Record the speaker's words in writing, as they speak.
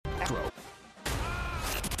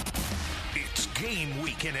game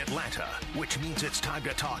week in Atlanta, which means it's time to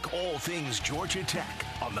talk all things Georgia Tech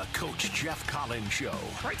on the Coach Geoff Collins Show.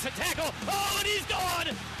 Breaks a tackle. Oh, and he's gone.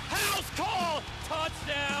 House call.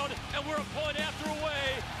 Touchdown. And we're a point after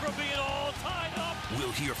away from being all tied up.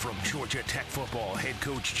 We'll hear from Georgia Tech football head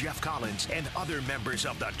coach Geoff Collins and other members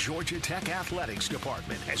of the Georgia Tech athletics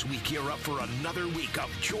department as we gear up for another week of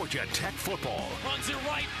Georgia Tech football. Runs it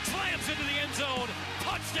right, slams into the end zone.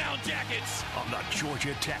 Touchdown Jackets. On the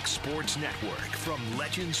Georgia Tech Sports Network from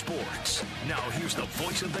Legend Sports. Now here's the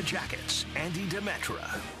voice of the Jackets, Andy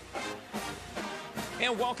Demetra.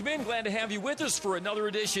 And welcome in. Glad to have you with us for another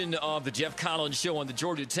edition of the Geoff Collins Show on the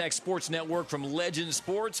Georgia Tech Sports Network from Legend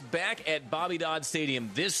Sports, back at Bobby Dodd Stadium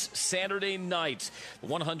this Saturday night, the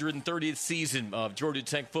 130th season of Georgia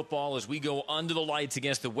Tech football as we go under the lights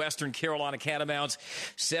against the Western Carolina Catamounts.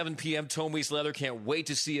 7 p.m. Tomies Leather. Can't wait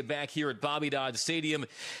to see you back here at Bobby Dodd Stadium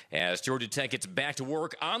as Georgia Tech gets back to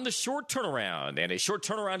work on the short turnaround. And a short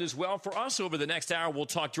turnaround as well for us. Over the next hour, we'll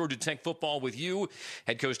talk Georgia Tech football with you,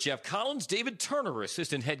 head coach Geoff Collins. David Turner,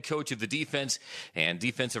 assistant head coach of the defense and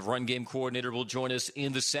defensive run game coordinator, will join us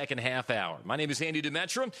in the second half hour. My name is Andy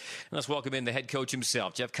Demetra, and let's welcome in the head coach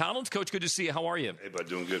himself, Geoff Collins. Coach, good to see you. How are you? Hey, bud,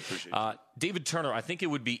 doing good. Appreciate it. David Turner, I think it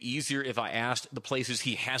would be easier if I asked the places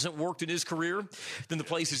he hasn't worked in his career than the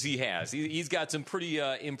places he has. He's got some pretty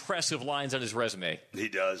impressive lines on his resume. He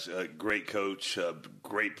does. Great coach,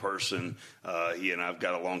 great person. He and I have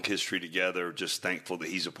got a long history together. Just thankful that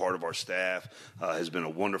he's a part of our staff. Has been a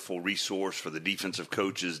wonderful resource for the defensive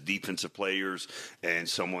coaches, defensive players, and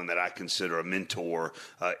someone that I consider a mentor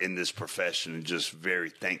in this profession. And just very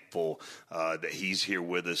thankful that he's here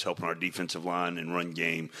with us, helping our defensive line and run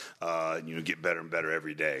game get better and better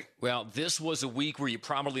every day. Well, this was a week where you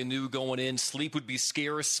probably knew going in sleep would be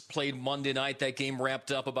scarce. Played Monday night. That game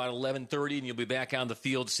wrapped up about 11:30, and you'll be back on the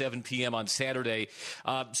field 7 p.m. on Saturday.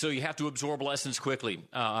 So you have to absorb lessons quickly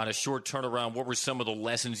on a short turnaround. What were some of the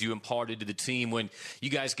lessons you imparted to the team when you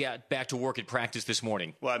guys got back to work at practice this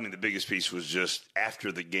morning? Well, I mean, the biggest piece was just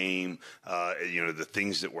after the game, the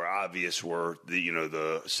things that were obvious were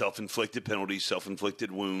the self-inflicted penalties,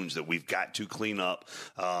 self-inflicted wounds that we've got to clean up,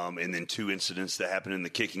 and then 2 incidents that happened in the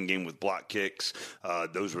kicking game with block kicks.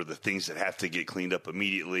 Those were the things that have to get cleaned up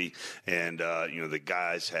immediately. And, the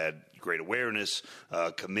guys had great awareness,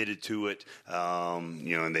 committed to it,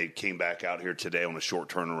 and they came back out here today on a short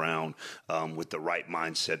turnaround with the right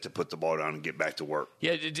mindset to put the ball down and get back to work.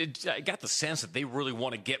 Yeah, I got the sense that they really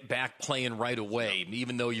want to get back playing right away. Yeah.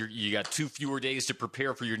 Even though you got 2 fewer days to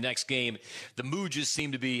prepare for your next game, the mood just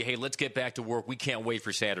seemed to be, hey, let's get back to work. We can't wait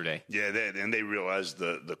for Saturday. Yeah, and they realized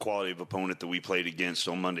the quality of opponent that we played against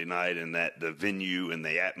on Monday night, and that the venue and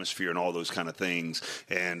the atmosphere and all those kind of things.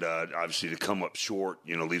 And obviously to come up short,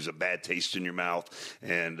 leaves a bad taste in your mouth.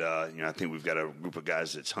 And, I think we've got a group of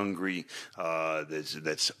guys that's hungry,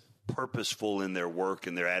 that's purposeful in their work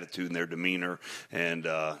and their attitude and their demeanor, and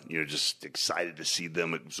just excited to see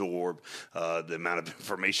them absorb the amount of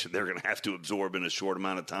information they're going to have to absorb in a short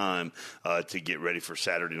amount of time to get ready for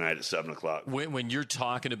Saturday night at 7 o'clock. When you're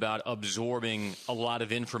talking about absorbing a lot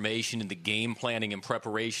of information in the game planning and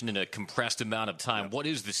preparation in a compressed amount of time, what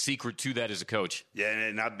is the secret to that as a coach? Yeah,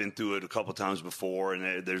 and I've been through it a couple times before,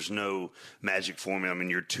 and there's no magic formula. I mean,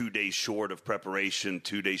 you're 2 days short of preparation,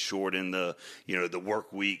 2 days short in the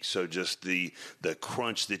work week. So just the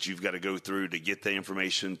crunch that you've got to go through to get the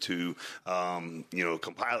information to,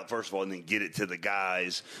 compile it first of all, and then get it to the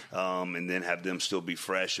guys, and then have them still be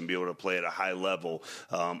fresh and be able to play at a high level.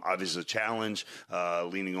 Obviously a challenge,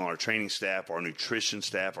 leaning on our training staff, our nutrition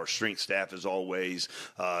staff, our strength staff as always,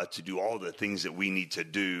 to do all the things that we need to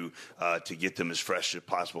do to get them as fresh as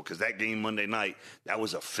possible. Because that game Monday night, that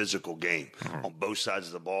was a physical game on both sides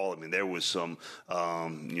of the ball. I mean, there was some,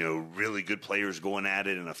 really good players going at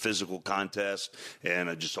it in a physical contest,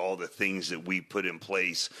 and just all the things that we put in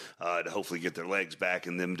place to hopefully get their legs back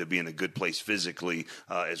and them to be in a good place physically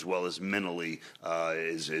as well as mentally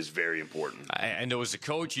is very important. I know as a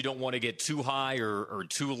coach you don't want to get too high or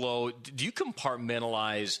too low. Do you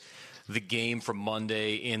compartmentalize the game from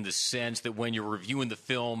Monday in the sense that when you're reviewing the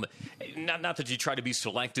film, not that you try to be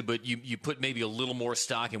selective, but you put maybe a little more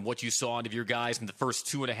stock in what you saw out of your guys in the first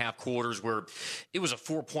 2.5 quarters, where it was a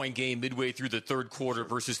 4-point game midway through the third quarter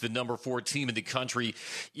versus the number 4 team in the country.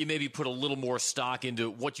 You maybe put a little more stock into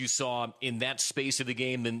what you saw in that space of the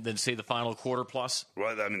game than say, the final quarter plus?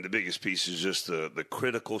 Well, I mean, the biggest piece is just the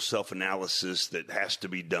critical self-analysis that has to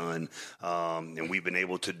be done, and we've been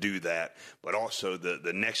able to do that. But also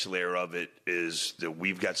the next layer of it is that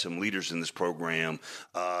we've got some leaders in this program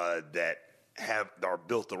that are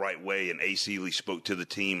built the right way, and Ace Ely spoke to the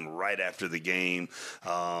team right after the game,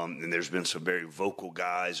 and there's been some very vocal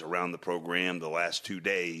guys around the program the last 2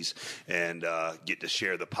 days, and get to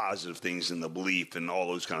share the positive things and the belief and all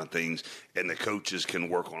those kind of things, and the coaches can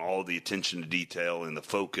work on all the attention to detail and the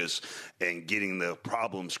focus and getting the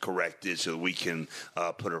problems corrected so that we can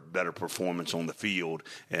put a better performance on the field,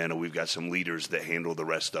 and we've got some leaders that handle the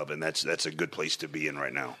rest of it, and that's a good place to be in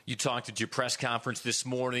right now. You talked at your press conference this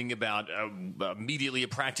morning about immediately at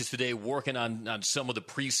practice today working on some of the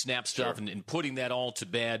pre-snap stuff and putting that all to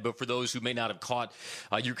bed. But for those who may not have caught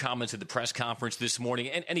your comments at the press conference this morning,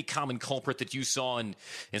 any common culprit that you saw in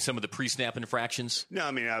some of the pre-snap infractions? No,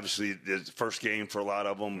 I mean, obviously it's the first game for a lot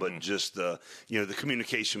of them, but just the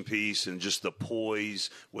communication piece and just the poise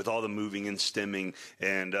with all the moving and stemming.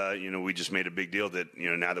 And, we just made a big deal that,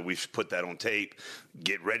 now that we've put that on tape,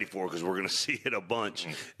 get ready for it because we're going to see it a bunch.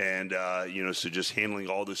 And, so just handling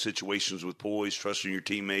all those situations with poise, trusting your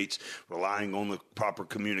teammates, relying on the proper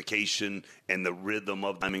communication and the rhythm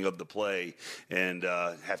of timing of the play, and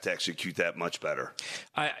have to execute that much better.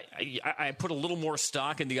 I put a little more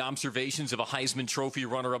stock in the observations of a Heisman Trophy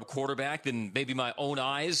runner-up quarterback than maybe my own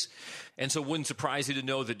eyes. And so it wouldn't surprise you to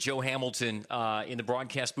know that Joe Hamilton in the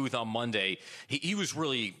broadcast booth on Monday, he was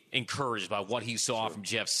really encouraged by what he saw from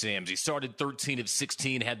Jeff Sims. He started 13 of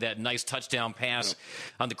 16, had that nice touchdown pass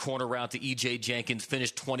on the corner route to E.J. Jenkins,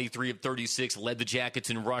 finished 23 of 36, led the Jackets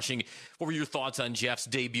in rushing. What were your thoughts on Jeff's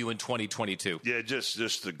debut in 2022? Yeah,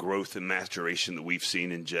 just the growth and maturation that we've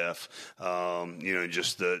seen in Jeff.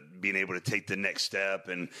 Just the being able to take the next step,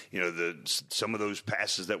 and some of those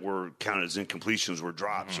passes that were counted as incompletions were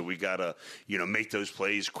dropped. So we got to make those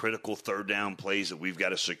plays, critical third down plays that we've got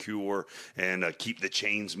to secure and keep the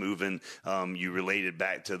chains moving. You related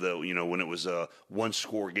back to the when it was a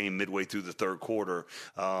one-score game midway through the third quarter,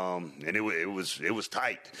 and it was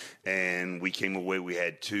tight, and we came away. We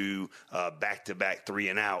had two back-to-back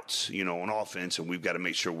 3-and-outs, on offense, and we've got to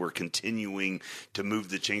make sure we're continuing to move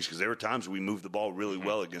the chains because there were times we moved the ball really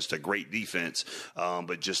well against a great defense,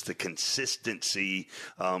 but just the consistency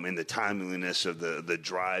and the timeliness of the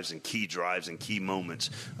drives and key moments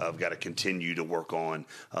I've got to continue to work on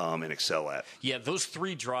and excel at. Yeah, those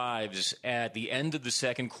three drives at the end of the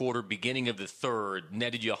second quarter, beginning of the third,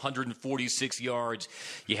 netted you 146 yards.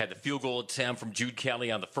 You had the field goal attempt from Jude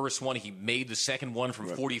Kelly on the first one. He made the second one from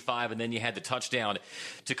 45, and then you had the touchdown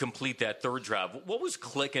to complete that third drive. What was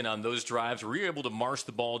clicking on those drives? Were you able to march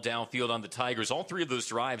the ball downfield on the Tigers? All three of those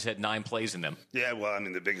drives had 9 plays in them. Yeah, well, I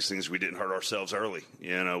mean, the biggest thing is we didn't hurt ourselves early. We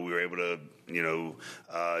were able to,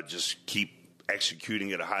 just keep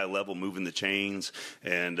executing at a high level, moving the chains,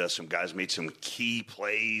 and some guys made some key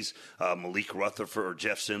plays. Malik Rutherford, or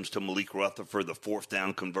Jeff Sims to Malik Rutherford, the fourth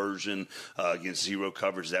down conversion against zero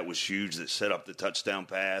coverage, that was huge. That set up the touchdown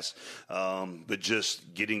pass. But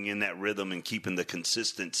just getting in that rhythm and keeping the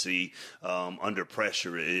consistency under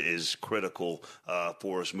pressure is critical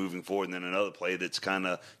for us moving forward. And then another play that's kind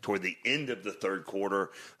of toward the end of the third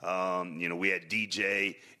quarter, we had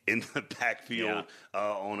DJ in the backfield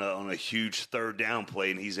on a huge third down play,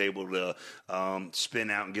 and he's able to spin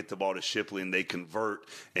out and get the ball to Shipley, and they convert,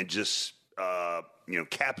 and just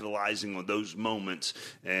capitalizing on those moments.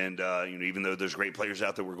 And even though there's great players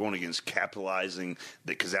out there we're going against, capitalizing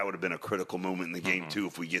because that would have been a critical moment in the game too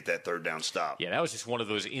if we get that third down stop. Yeah, that was just one of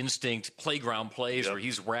those instinct playground plays where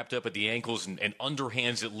he's wrapped up at the ankles and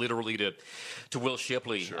underhands it literally to Will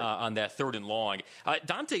Shipley on that third and long.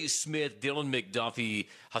 Dante Smith, Dylan McDuffie,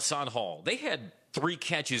 Hassan Hall, they had 3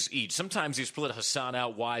 catches each. Sometimes they split Hassan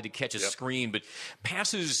out wide to catch a screen, but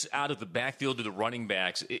passes out of the backfield to the running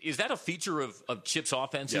backs, is that a feature of Chip's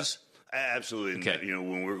offenses? Yeah. Absolutely. Okay.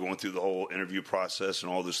 And, when we're going through the whole interview process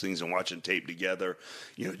and all those things and watching tape together,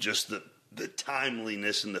 just the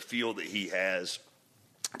timeliness and the feel that he has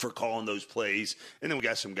for calling those plays. And then we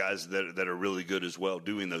got some guys that are really good as well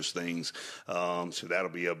doing those things. So that'll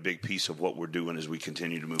be a big piece of what we're doing as we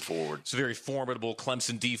continue to move forward. It's a very formidable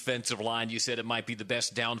Clemson defensive line. You said it might be the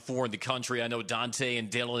best down 4 in the country. I know Dante and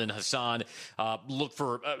Dylan and Hassan look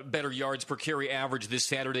for better yards per carry average this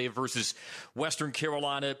Saturday versus Western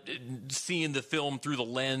Carolina. Seeing the film through the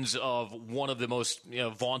lens of one of the most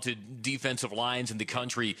vaunted defensive lines in the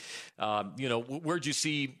country, where'd you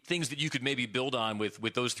see things that you could maybe build on with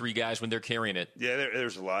those those three guys when they're carrying it? Yeah,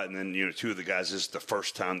 there's a lot. And then, two of the guys, this is the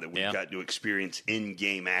first time that we've got to experience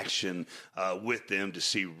in-game action with them to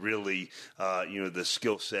see really, the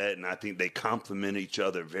skill set. And I think they complement each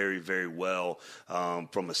other very, very well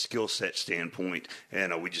from a skill set standpoint.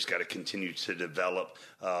 And we just got to continue to develop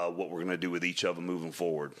what we're going to do with each of them moving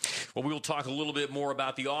forward. Well, we will talk a little bit more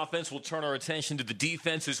about the offense. We'll turn our attention to the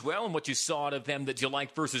defense as well and what you saw out of them that you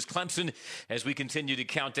liked versus Clemson as we continue to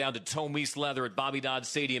count down to Tome East Leather at Bobby Dodd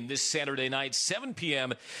Stadium this Saturday night, 7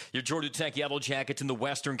 p.m. Your Georgia Tech Yellow Jackets in the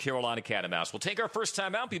Western Carolina Catamounts. We'll take our first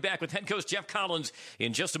time out. Be back with head coach Geoff Collins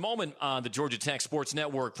in just a moment on the Georgia Tech Sports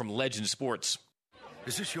Network from Legend Sports.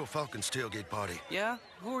 Is this your Falcons tailgate party? Yeah?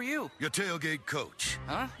 Who are you? Your tailgate coach.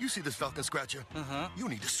 Huh? You see this Falcon scratcher? Uh-huh. You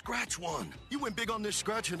need to scratch one. You went big on this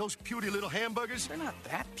scratcher and those puny little hamburgers? They're not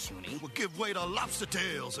that puny. Well, give way to lobster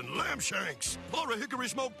tails and lamb shanks or a hickory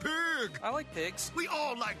smoked pig. I like pigs. We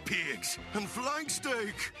all like pigs. And flank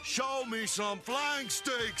steak. Show me some flank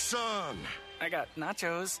steak, son. I got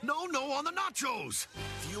nachos. No, on the nachos.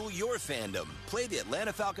 Fuel your fandom. Play the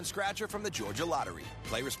Atlanta Falcon Scratcher from the Georgia Lottery.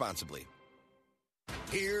 Play responsibly.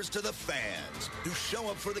 Here's to the fans who show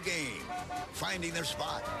up for the game, finding their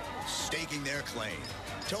spot, staking their claim,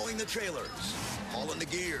 towing the trailers, hauling the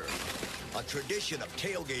gear. A tradition of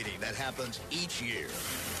tailgating that happens each year.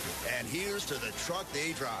 And here's to the truck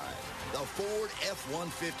they drive, the Ford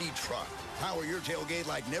F-150 truck. Power your tailgate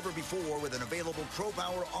like never before with an available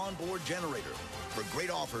ProPower onboard generator. For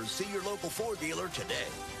great offers, see your local Ford dealer today.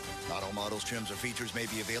 Not all models, trims, or features may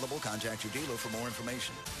be available. Contact your dealer for more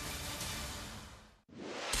information.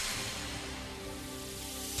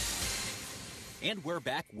 And we're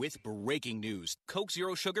back with breaking news. Coke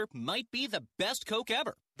Zero Sugar might be the best Coke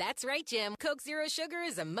ever. That's right, Jim. Coke Zero Sugar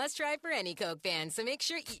is a must-try for any Coke fan, so make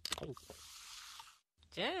sure you...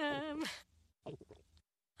 Jim.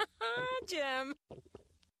 Jim.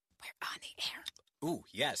 We're on the air. Ooh,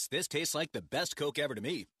 yes, this tastes like the best Coke ever to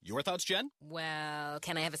me. Your thoughts, Jen? Well,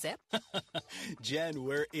 can I have a sip? Jen,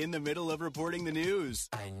 we're in the middle of reporting the news.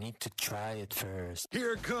 I need to try it first.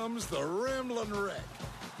 Here comes the Ramblin' Wreck.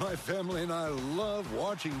 My family and I love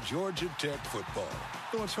watching Georgia Tech football.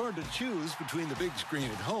 Though it's hard to choose between the big screen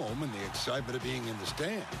at home and the excitement of being in the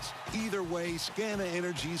stands. Either way, Scana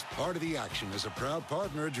Energy's part of the action as a proud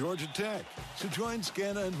partner of Georgia Tech. So join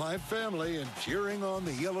Scana and my family in cheering on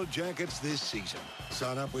the Yellow Jackets this season.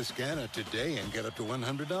 Sign up with Scana today and get up to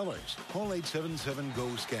 $100. Call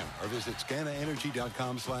 877-GO-SCANA or visit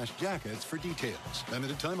scanaenergy.com/jackets for details.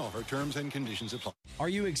 Limited time offer. Terms and conditions apply. Are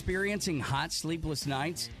you experiencing hot, sleepless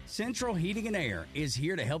nights? Central Heating and Air is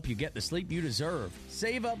here to help you get the sleep you deserve.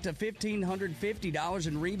 Save up to $1,550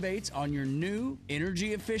 in rebates on your new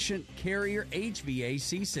energy-efficient Carrier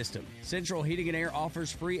HVAC system. Central Heating and Air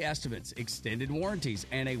offers free estimates, extended warranties,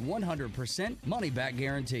 and a 100% money-back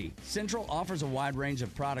guarantee. Central offers a wide range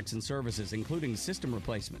of products and services, including system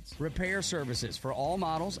replacements, repair services for all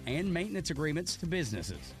models, and maintenance agreements to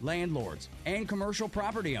businesses, landlords, and commercial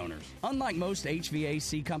property owners. Unlike most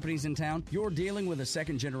HVAC companies in town, you're dealing with a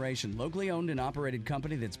second-generation, locally owned and operated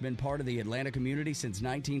company that's been part of the Atlanta community since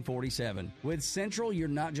 1947. With Central, you're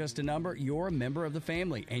not just a number, you're a member of the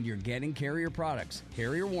family, and you're getting Carrier products,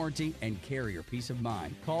 Carrier warranty, and Carrier peace of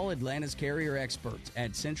mind. Call Atlanta's Carrier experts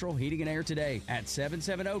at Central Heating and Air today at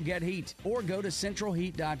 770-GET-HEAT or go to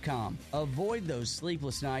centralheat.com. Avoid those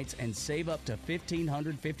sleepless nights and save up to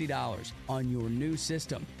 $1,550 on your new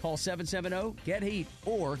system. Call 770-GET-HEAT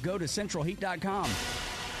or go to centralheat.com.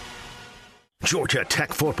 Georgia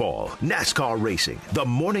Tech football, NASCAR racing, the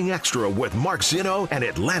Morning Extra with Mark Zinno and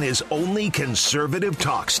Atlanta's only conservative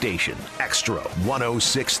talk station, Extra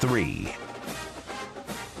 106.3.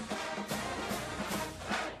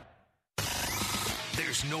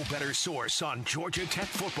 There's no better source on Georgia Tech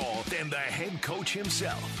football than the head coach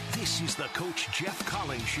himself. This is the Coach Geoff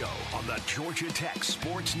Collins Show on the Georgia Tech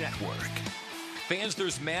Sports Network. Fans,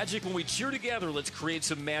 there's magic when we cheer together. Let's create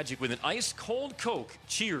some magic with an ice-cold Coke.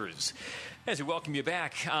 Cheers. As we welcome you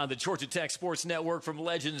back on the Georgia Tech Sports Network from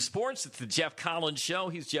Legend Sports, it's the Geoff Collins Show.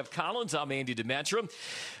 He's Geoff Collins. I'm Andy Demetra,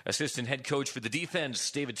 assistant head coach for the defense.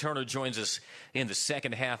 David Turner joins us in the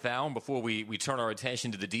second half hour. And before we turn our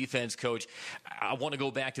attention to the defense, Coach, I want to go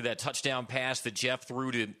back to that touchdown pass that Geoff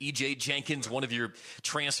threw to E.J. Jenkins, one of your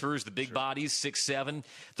transfers, the big bodies, 6'7",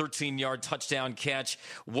 13-yard touchdown catch.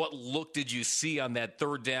 What look did you see on that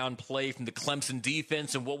third down play from the Clemson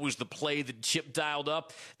defense, and what was the play that Chip dialed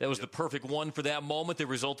up? That was the perfect one for that moment that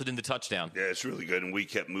resulted in the touchdown. Yeah, it's really good, and we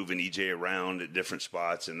kept moving EJ around at different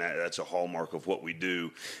spots, and that's a hallmark of what we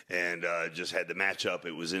do. And just had the matchup.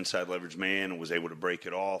 It was inside leverage man and was able to break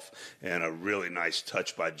it off, and a really nice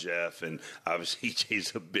touch by Geoff. And obviously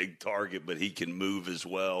EJ's a big target, but he can move as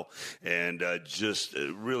well. And just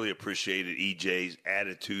really appreciated EJ's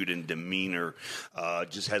attitude and demeanor.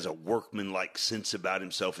 Just has a workman-like sense about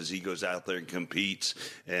himself as he goes out there and competes.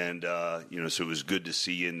 And, so it was good to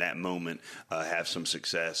see in that moment have some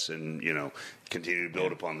success and, continue to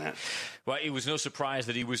build upon that. Well, it was no surprise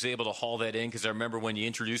that he was able to haul that in, because I remember when you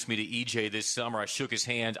introduced me to EJ this summer, I shook his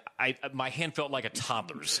hand. My hand felt like a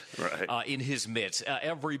toddler's right. In his midst,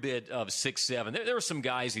 every bit of 6'7". There are some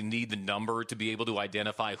guys who need the number to be able to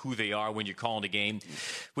identify who they are when you're calling a game.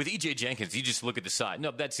 With EJ Jenkins, you just look at the side.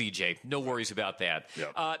 No, that's EJ. No worries about that.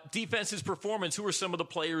 Yep. Defense's performance, who are some of the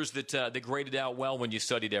players that graded out well when you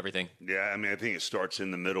studied everything? Yeah, I think it starts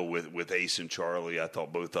in the middle with Ace and Charlie. I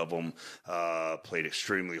thought both of them played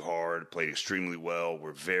extremely hard, played extremely well,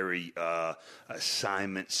 were very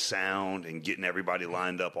assignment sound and getting everybody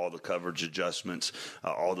lined up, all the coverage adjustments,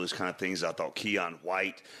 all those kind of things. I thought Keon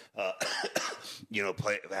White,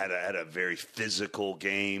 had a very physical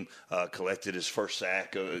game, collected his first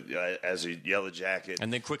sack as a Yellow Jacket.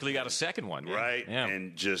 And then quickly got a second one. Right, yeah.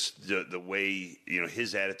 And just the way,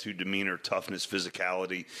 his attitude, demeanor, toughness,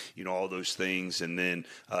 physicality, all those things. And then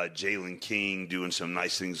Jalen King doing some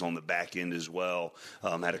nice things on the back end as well.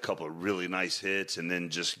 Had a couple of really nice hits, and then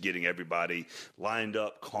just getting everybody lined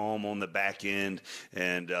up, calm on the back end.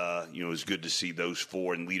 And, it was good to see those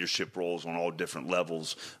four in leadership roles on all different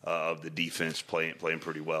levels of the defense playing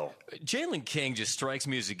pretty well. Jalen King just strikes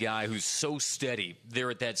me as a guy who's so steady there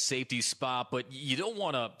at that safety spot, but you don't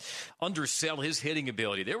want to undersell his hitting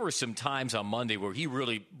ability. There were some times on Monday where he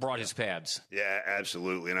really brought his pads. Yeah,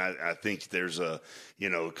 absolutely. And I think there's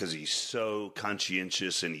because he's so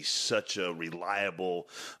conscientious and he's such a reliable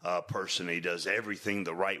person. He does everything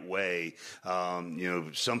the right way.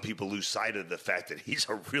 Some people lose sight of the fact that he's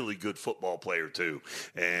a really good football player too,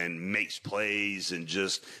 and makes plays and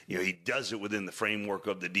just, he does it within the framework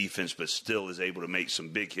of the defense, but still is able to make some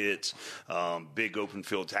big hits, big open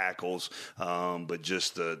field tackles. But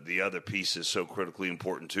just the other piece is so critically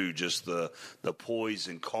important too, just the poise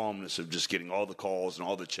and calmness of just getting all the calls and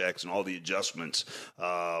all the checks and all the adjustments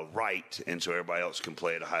right, and so everybody else can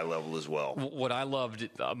play at a high level as well. What I loved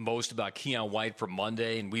most about Keon White from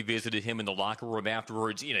Monday, and we visited him in the locker room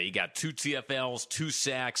afterwards, he got 2 TFLs, 2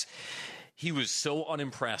 sacks. He was so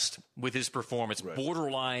unimpressed with his performance, right.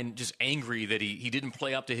 Borderline just angry that he didn't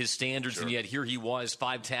play up to his standards, sure. And yet here he was,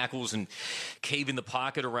 5 tackles and caving the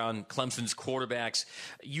pocket around Clemson's quarterbacks.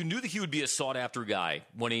 You knew that he would be a sought-after guy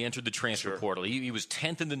when he entered the transfer sure. portal. He was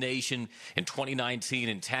 10th in the nation in 2019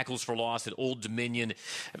 in tackles for loss at Old Dominion.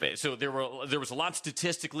 So there was a lot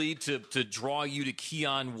statistically to draw you to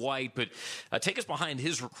Keon White, but take us behind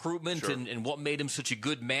his recruitment sure. and what made him such a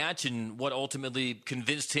good match and what ultimately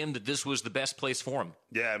convinced him that this was the best place for him.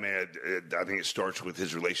 Yeah, I think it starts with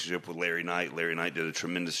his relationship with Larry Knight. Larry Knight did a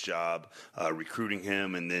tremendous job recruiting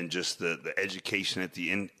him, and then just the education at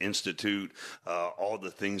the Institute, all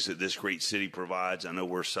the things that this great city provides. I know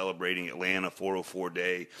we're celebrating Atlanta 404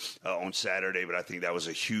 Day on Saturday, but I think that was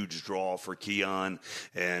a huge draw for Keon,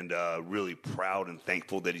 and really proud and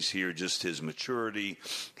thankful that he's here. Just his maturity,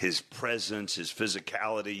 his presence, his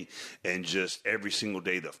physicality, and just every single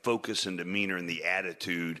day the focus and demeanor and the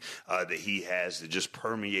attitude that he has that just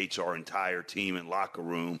permeates our entire team and locker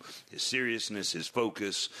room. His seriousness, his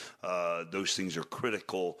focus, those things are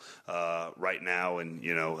critical right now, and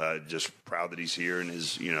just proud that he's here and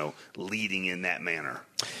is leading in that manner.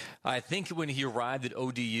 I think when he arrived at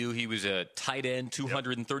ODU, he was a tight end,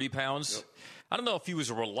 230 pounds. Yep. I don't know if he was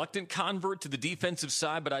a reluctant convert to the defensive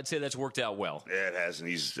side, but I'd say that's worked out well. Yeah, it has, and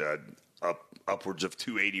he's upwards of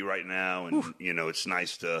 280 right now, and it's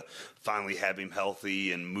nice to finally have him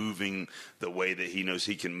healthy and moving the way that he knows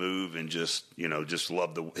he can move, and just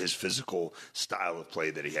love his physical style of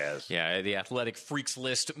play that he has. Yeah, the Athletic Freaks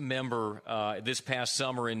List member this past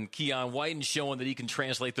summer in Keon White, and showing that he can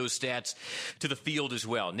translate those stats to the field as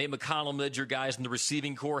well. Nate McConnell led your guys in the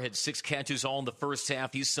receiving corps, had 6 catches all in the first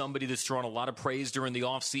half. He's somebody that's drawn a lot of praise during the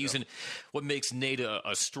offseason. Yep. What makes Nate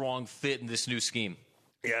a strong fit in this new scheme?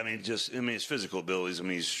 Yeah, his physical abilities.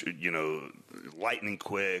 He's, lightning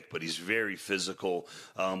quick, but he's very physical,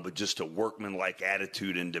 but just a workman-like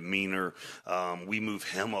attitude and demeanor. We move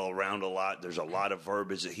him all around a lot. There's a lot of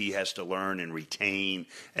verbiage that he has to learn and retain,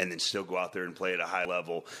 and then still go out there and play at a high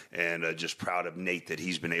level. And just proud of Nate that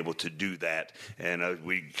he's been able to do that. And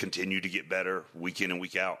we continue to get better week in and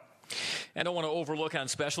week out. I don't want to overlook on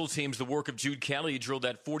special teams the work of Jude Kelly. He drilled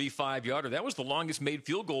that 45-yarder. That was the longest made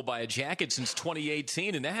field goal by a Jacket since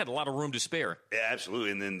 2018, and that had a lot of room to spare. Yeah,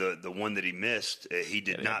 absolutely. And then the one that he missed, he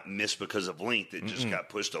did not miss because of length. It just got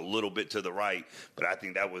pushed a little bit to the right. But I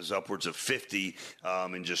think that was upwards of 50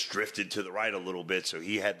 and just drifted to the right a little bit. So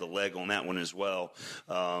he had the leg on that one as well.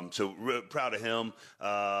 So proud of him.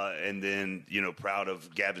 And then, proud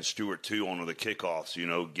of Gavin Stewart, too, on the kickoffs,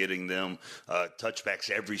 getting them touchbacks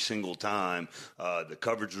every single time. The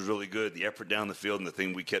coverage was really good, the effort down the field, and the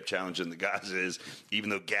thing we kept challenging the guys is, even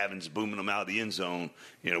though Gavin's booming them out of the end zone,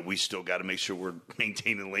 we still got to make sure we're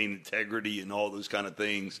maintaining lane integrity and all those kind of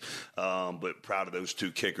things. But proud of those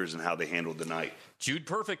two kickers and how they handled the night. Jude,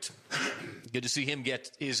 perfect. Good to see him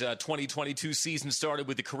get his 2022 season started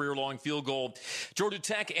with the career-long field goal. Georgia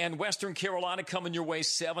Tech and Western Carolina coming your way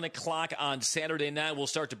 7 o'clock on Saturday night. We'll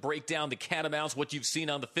start to break down the Catamounts, what you've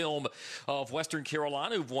seen on the film of Western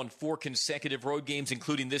Carolina, who've won 4 consecutive road games,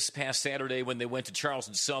 including this past Saturday when they went to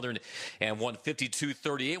Charleston Southern and won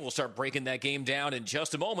 52-38. We'll start breaking that game down in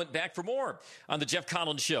just a moment. Back for more on the Geoff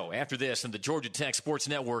Collins Show after this on the Georgia Tech Sports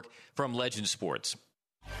Network from Legend Sports.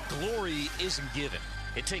 Glory isn't given.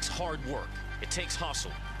 It takes hard work. It takes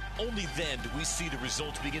hustle. Only then do we see the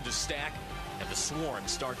results begin to stack and the swarm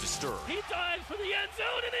start to stir. He dives for the end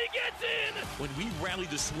zone and he gets in! When we rally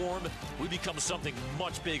the swarm, we become something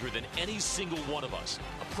much bigger than any single one of us.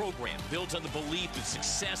 A program built on the belief that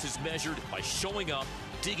success is measured by showing up,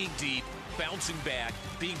 digging deep, bouncing back,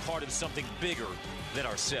 being part of something bigger than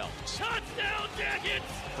ourselves. Touchdown, Jackets!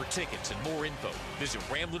 For tickets and more info, visit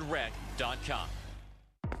RamblinWreck.com.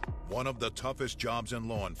 One of the toughest jobs in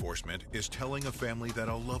law enforcement is telling a family that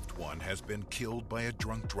a loved one has been killed by a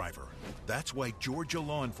drunk driver. That's why Georgia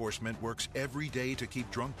law enforcement works every day to keep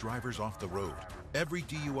drunk drivers off the road. Every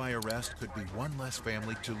DUI arrest could be one less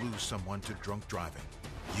family to lose someone to drunk driving.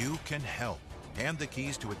 You can help. Hand the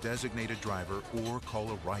keys to a designated driver or call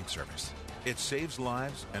a ride service. It saves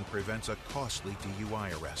lives and prevents a costly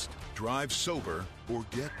DUI arrest. Drive sober or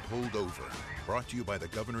get pulled over. Brought to you by the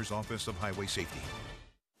Governor's Office of Highway Safety.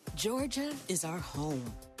 Georgia is our home.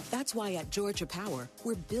 That's why at Georgia Power,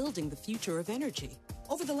 we're building the future of energy.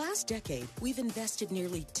 Over the last decade, we've invested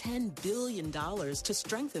nearly $10 billion to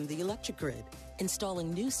strengthen the electric grid,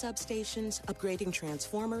 installing new substations, upgrading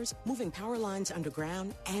transformers, moving power lines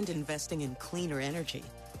underground, and investing in cleaner energy.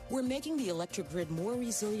 We're making the electric grid more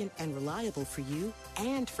resilient and reliable for you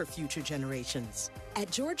and for future generations.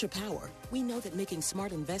 At Georgia Power, we know that making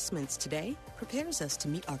smart investments today prepares us to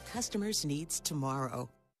meet our customers' needs tomorrow.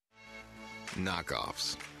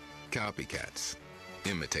 Knockoffs, copycats,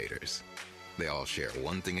 imitators. They all share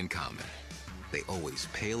one thing in common. They always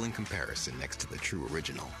pale in comparison next to the true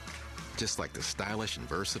original. Just like the stylish and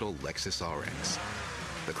versatile Lexus RX.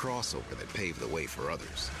 The crossover that paved the way for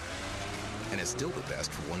others. And it's still the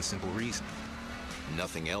best for one simple reason.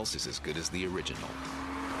 Nothing else is as good as the original.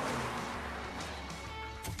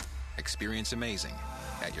 Experience amazing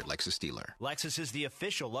at your Lexus dealer. Lexus is the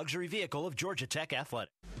official luxury vehicle of Georgia Tech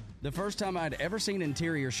Athletics. The first time I'd ever seen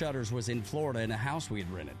interior shutters was in Florida in a house we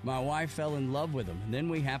had rented. My wife fell in love with them. And then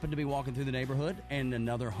we happened to be walking through the neighborhood, and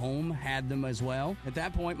another home had them as well. At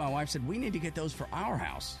that point, my wife said, we need to get those for our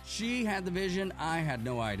house. She had the vision. I had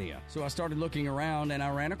no idea. So I started looking around, and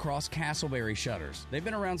I ran across Castleberry Shutters. They've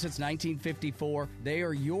been around since 1954. They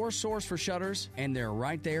are your source for shutters, and they're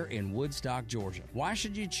right there in Woodstock, Georgia. Why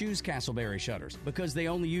should you choose Castleberry Shutters? Because they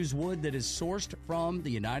only use wood that is sourced from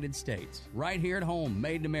the United States. Right here at home,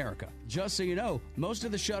 made in America. Just so you know, most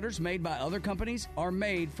of the shutters made by other companies are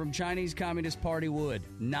made from Chinese Communist Party wood,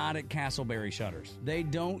 not at Castleberry Shutters. They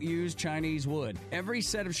don't use Chinese wood. Every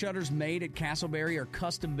set of shutters made at Castleberry are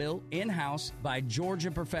custom built in-house by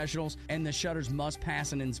Georgia professionals, and the shutters must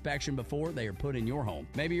pass an inspection before they are put in your home.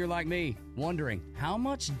 Maybe you're like me, wondering how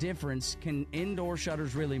much difference can indoor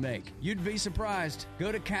shutters really make? You'd be surprised.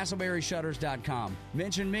 Go to castleberryshutters.com.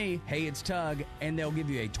 Mention me, hey, it's Tug, and they'll give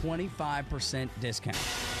you a 25% discount.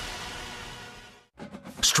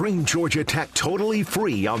 Stream Georgia Tech totally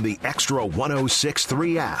free on the Extra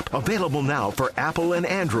 106.3 app. Available now for Apple and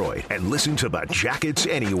Android. And listen to the Jackets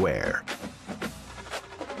anywhere.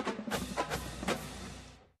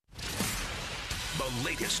 The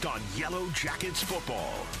latest on Yellow Jackets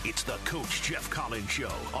football. It's the Coach Geoff Collins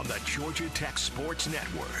Show on the Georgia Tech Sports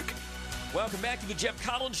Network. Welcome back to the Geoff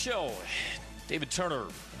Collins Show. David Turner,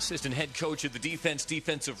 assistant head coach of the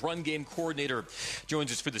defensive run game coordinator, joins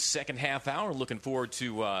us for the second half hour. Looking forward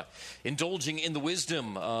to indulging in the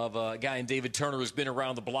wisdom of a guy in David Turner who's been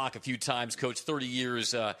around the block a few times, coach, 30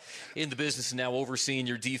 years in the business and now overseeing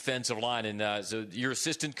your defensive line. And so your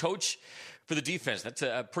assistant coach for the defense. That's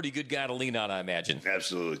a pretty good guy to lean on, I imagine.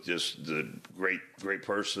 Absolutely. Just a great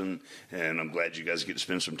person, and I'm glad you guys get to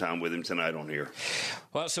spend some time with him tonight on here.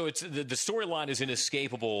 Well, so it's the storyline is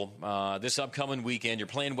inescapable this upcoming weekend. You're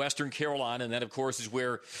playing Western Carolina, and that, of course, is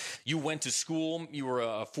where you went to school. You were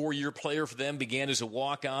a 4-year player for them, began as a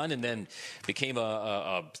walk-on, and then became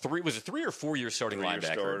a 3 or 4 year starting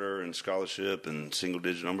linebacker. Starter and scholarship and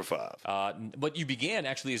single-digit number 5. But you began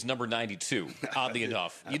actually as number 92, oddly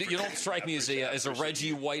enough. You don't strike me as a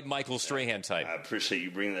Reggie White, Michael Strahan type. I appreciate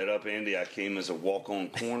you bringing that up, Andy. I came as a walk-on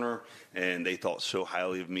corner, and they thought so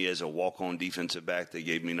highly of me as a walk-on defensive back. They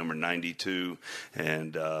gave me number 92,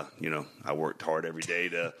 and, I worked hard every day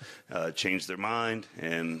to change their mind,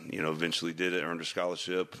 and, eventually did it, earned a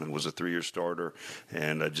scholarship, and was a 3-year starter,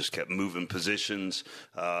 and I just kept moving positions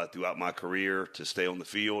throughout my career to stay on the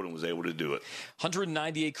field and was able to do it.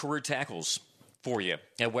 198 career tackles for you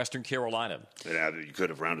at Western Carolina. And you could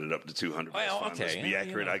have rounded up to 200. Well, okay. Let's be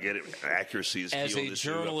accurate. I get it. Accuracy is key. As a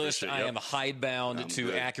journalist, I am hidebound to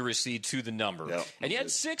good. Accuracy to the number. Yep, and you had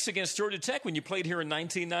 6 against Georgia Tech when you played here in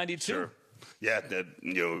 1992. Sure. Yeah,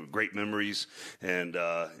 great memories, and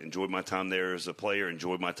enjoyed my time there as a player,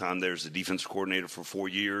 enjoyed my time there as the defensive coordinator for 4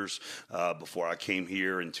 years before I came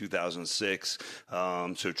here in 2006.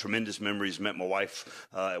 So tremendous memories. Met my wife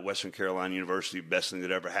at Western Carolina University, best thing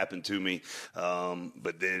that ever happened to me.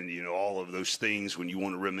 But then, all of those things, when you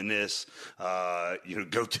want to reminisce,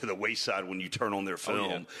 go to the wayside when you turn on their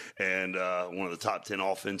film. Oh, yeah. And one of the top 10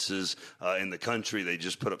 offenses in the country, they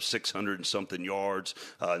just put up 600 and something yards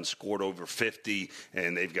and scored over 50,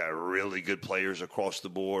 and they've got really good players across the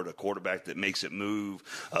board, a quarterback that makes it move,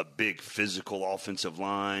 a big physical offensive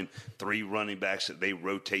line, 3 running backs that they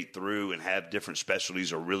rotate through and have different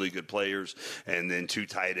specialties, are really good players, and then 2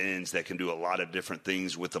 tight ends that can do a lot of different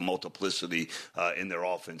things with the multiplicity in their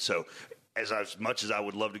offense. So as much as I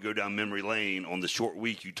would love to go down memory lane, on the short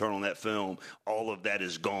week you turn on that film, all of that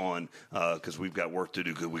is gone because we've got work to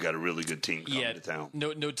do because we got a really good team coming to town.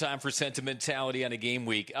 No time for sentimentality on a game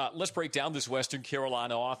week. Let's break down this Western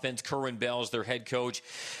Carolina offense. Kerwin Bell is their head coach.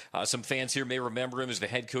 Some fans here may remember him as the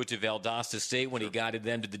head coach of Valdosta State when he guided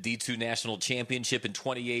them to the D2 National Championship in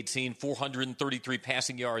 2018, 433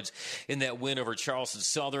 passing yards in that win over Charleston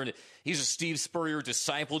Southern. He's a Steve Spurrier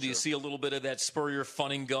disciple. Do you see a little bit of that Spurrier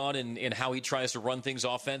fun and gun and how he tries to run things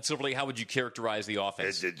offensively? How would you characterize the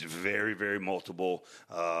offense? It's very, very multiple.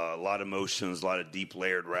 A lot of motions, a lot of deep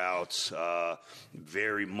layered routes.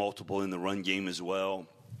 Very multiple in the run game as well.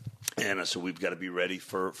 And so we've got to be ready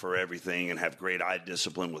for everything and have great eye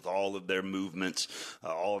discipline with all of their movements,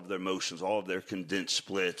 all of their motions, all of their condensed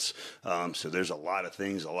splits. So there's a lot of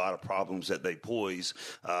things, a lot of problems that they poise.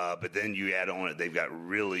 But then you add on it, they've got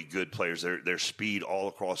really good players. Their speed all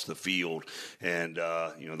across the field. And,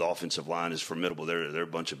 the offensive line is formidable. They're a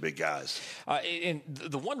bunch of big guys. And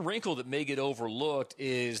the one wrinkle that may get overlooked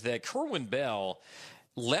is that Kerwin Bell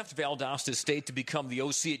left Valdosta State to become the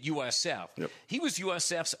OC at USF. Yep. He was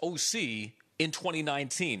USF's OC in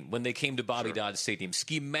 2019 when they came to Bobby Dodd Stadium.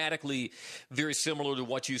 Schematically very similar to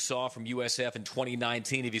what you saw from USF in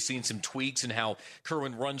 2019. Have you seen some tweaks in how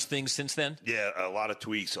Kerwin runs things since then? Yeah, a lot of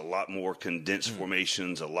tweaks, a lot more condensed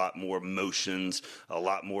formations, a lot more motions, a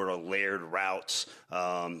lot more layered routes.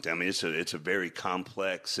 It's a very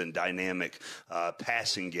complex and dynamic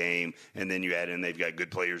passing game, and then you add in they've got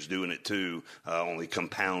good players doing it too, only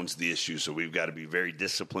compounds the issue. So we've got to be very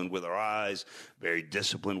disciplined with our eyes, very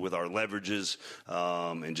disciplined with our leverages,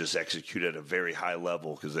 and just execute at a very high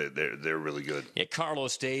level because they're really good. Yeah,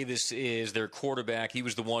 Carlos Davis is their quarterback. He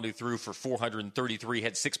was the one who threw for 433,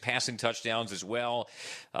 had 6 passing touchdowns as well.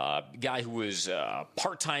 Guy who was a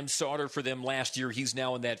part-time starter for them last year. He's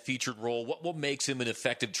now in that featured role. What makes him an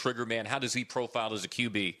effective trigger man? How does he profile as a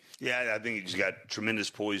QB? Yeah, I think he's got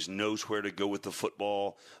tremendous poise, knows where to go with the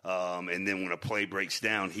football, and then when a play breaks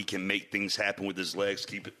down, he can make things happen with his legs,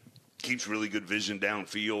 keeps really good vision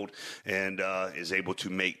downfield, and is able to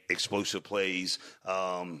make explosive plays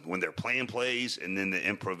when they're playing plays, and then the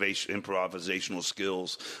improvisational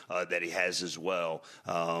skills that he has as well,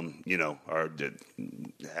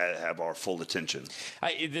 have our full attention.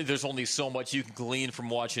 There's only so much you can glean from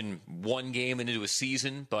watching one game and into a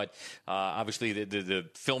season, but obviously the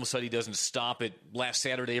film study doesn't stop at last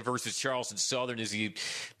Saturday versus Charleston Southern as you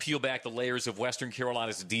peel back the layers of Western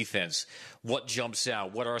Carolina's defense. What jumps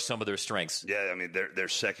out? What are some of their strengths. Yeah, I mean, they're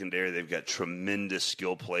secondary. They've got tremendous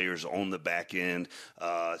skill players on the back end,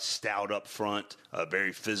 stout up front,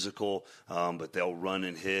 very physical, but they'll run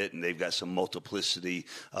and hit, and they've got some multiplicity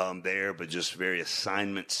there, but just very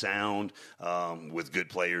assignment sound with good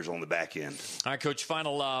players on the back end. All right, Coach,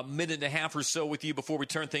 final minute and a half or so with you before we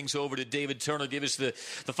turn things over to David Turner. Give us the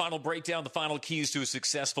final breakdown, the final keys to a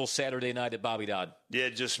successful Saturday night at Bobby Dodd. Yeah,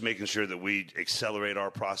 just making sure that we accelerate our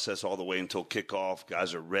process all the way until kickoff.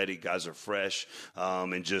 Guys are ready, guys are fresh,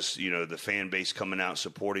 and just, the fan base coming out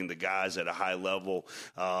supporting the guys at a high level.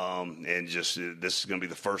 And just this is going to be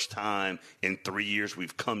the first time in 3 years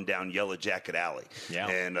we've come down Yellow Jacket Alley. Yeah.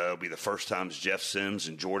 And it'll be the first time Jeff Sims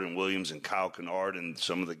and Jordan Williams and Kyle Kennard and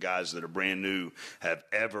some of the guys that are brand new have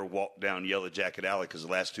ever walked down Yellow Jacket Alley, because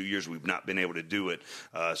the last 2 years we've not been able to do it.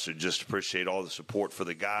 So just appreciate all the support for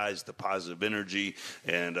the guys, the positive energy,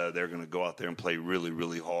 and they're going to go out there and play really,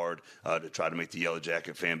 really hard to try to make the Yellow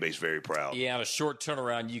Jacket fan base very proud. Yeah, on a short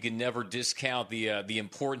turnaround, you can never discount the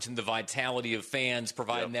importance and the vitality of fans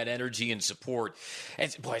providing that energy and support.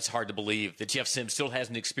 And boy, it's hard to believe that Jeff Sims still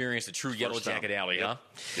hasn't experienced a true Yellow Jacket Alley, huh?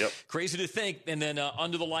 Yep. Crazy to think. And then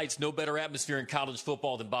under the lights, no better atmosphere in college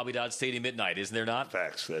football than Bobby Dodd Stadium at night, isn't there not?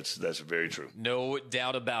 Facts. That's very true. No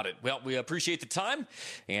doubt about it. Well, we appreciate the time,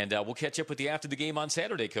 and we'll catch up with you after the game on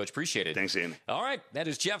Saturday, Coach. Appreciate it. Thanks, Andy. All right, that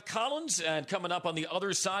is Geoff Collins, and coming up on the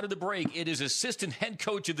other side of the break, it is assistant head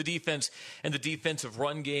coach of the defense and the defensive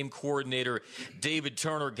run game coordinator, David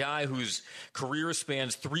Turner, guy whose career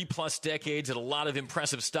spans 3+ decades and a lot of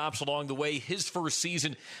impressive stops along the way. His first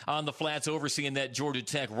season on the flats overseeing that Georgia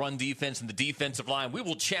Tech run defense and the defensive line. We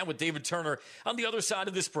will chat with David Turner on the other side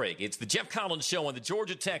of this break. It's the Geoff Collins Show on the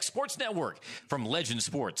Georgia Tech Sports Network from Legend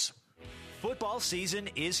Sports. Football season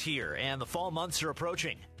is here, and the fall months are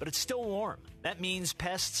approaching, but it's still warm. That means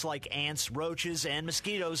pests like ants, roaches, and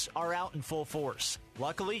mosquitoes are out in full force.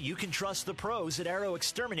 Luckily, you can trust the pros at Arrow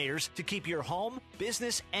Exterminators to keep your home,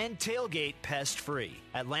 business, and tailgate pest-free.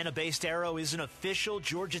 Atlanta-based Arrow is an official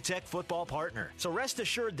Georgia Tech football partner, so rest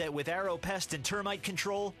assured that with Arrow Pest and Termite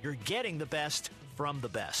Control, you're getting the best from the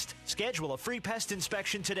best. Schedule a free pest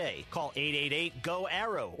inspection today. Call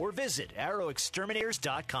 888-GO-ARROW or visit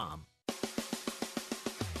arrowexterminators.com.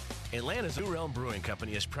 Atlanta's New Realm Brewing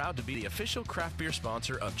Company is proud to be the official craft beer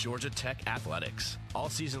sponsor of Georgia Tech Athletics. All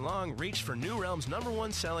season long, reach for New Realm's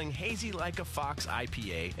 #1 selling Hazy Like a Fox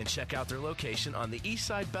IPA and check out their location on the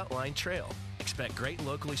Eastside Beltline Trail. Expect great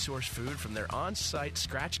locally sourced food from their on-site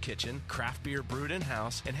scratch kitchen, craft beer brewed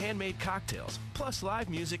in-house, and handmade cocktails, plus live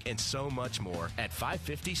music and so much more at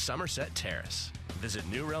 550 Somerset Terrace. Visit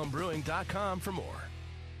NewRealmBrewing.com for more.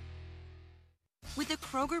 With the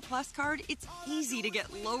Kroger Plus card, it's easy to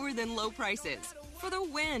get lower than low prices for the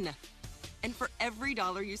win. And for every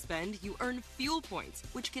dollar you spend, you earn fuel points,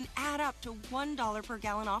 which can add up to $1 per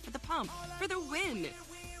gallon off at the pump for the win.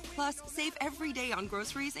 Plus, save every day on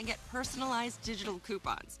groceries and get personalized digital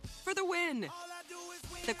coupons for the win.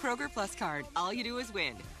 The Kroger Plus card, all you do is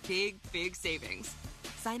win. Big, big savings.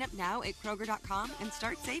 Sign up now at Kroger.com and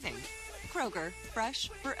start saving. Kroger, fresh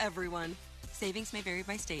for everyone. Savings may vary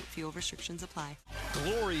by state. Fuel restrictions apply.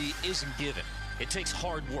 Glory isn't given. It takes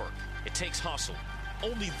hard work. It takes hustle.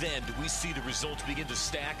 Only then do we see the results begin to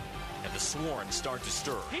stack and the swarm start to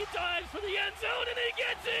stir. He dives for the end zone and he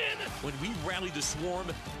gets in! When we rally the swarm,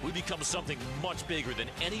 we become something much bigger than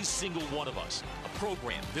any single one of us. A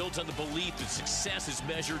program built on the belief that success is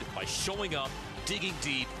measured by showing up, digging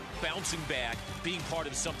deep, bouncing back, being part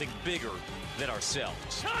of something bigger than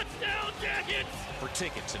ourselves. Touchdown, Jackets! For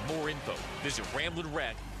tickets and more info, visit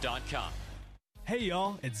RamblinWreck.com. Hey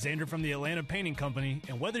y'all, it's Xander from the Atlanta Painting Company,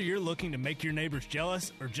 and whether you're looking to make your neighbors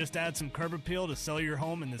jealous or just add some curb appeal to sell your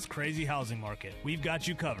home in this crazy housing market, we've got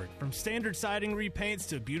you covered. From standard siding repaints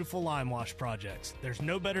to beautiful lime wash projects, there's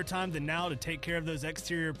no better time than now to take care of those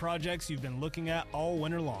exterior projects you've been looking at all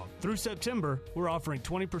winter long. Through September, we're offering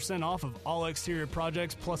 20% off of all exterior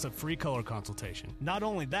projects plus a free color consultation. Not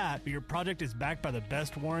only that, but your project is backed by the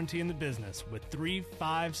best warranty in the business with 3,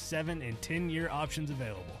 5, 7, and 10-year options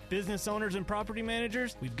available. Business owners and property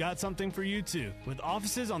managers, we've got something for you too. With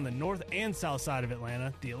offices on the north and south side of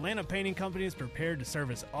Atlanta, the Atlanta Painting Company is prepared to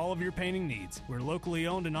service all of your painting needs. We're locally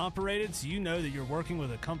owned and operated, so you know that you're working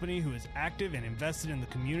with a company who is active and invested in the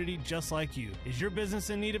community just like you. Is your business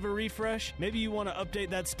in need of a refresh? Maybe you want to update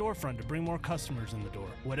that storefront to bring more customers in the door.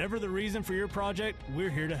 Whatever the reason for your project, we're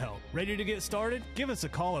here to help. Ready to get started? Give us a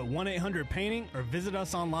call at 1-800-PAINTING or visit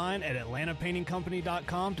us online at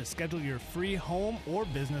atlantapaintingcompany.com to schedule your free home or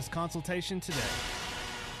business consultation today.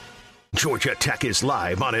 Georgia Tech is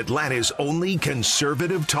live on Atlanta's only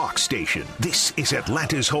conservative talk station. This is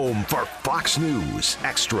Atlanta's home for Fox News,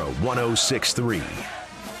 Extra 106.3.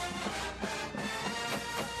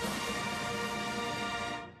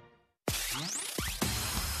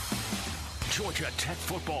 Georgia Tech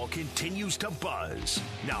football continues to buzz.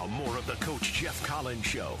 Now more of the Coach Geoff Collins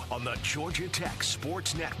Show on the Georgia Tech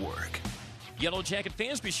Sports Network. Yellow Jacket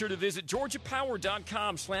fans, be sure to visit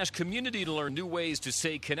georgiapower.com/community to learn new ways to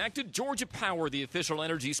stay connected. Georgia Power, the official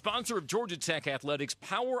energy sponsor of Georgia Tech Athletics.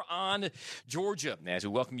 Power on Georgia. As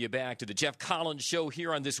we welcome you back to the Geoff Collins Show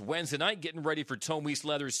here on this Wednesday night, getting ready for Tome East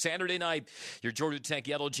Leather's Saturday night. Your Georgia Tech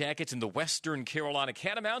Yellow Jackets and the Western Carolina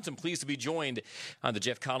Catamounts. I'm pleased to be joined on the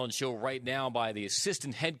Geoff Collins Show right now by the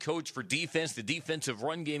assistant head coach for defense, the defensive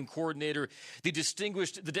run game coordinator, the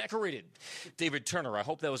distinguished, the decorated David Turner. I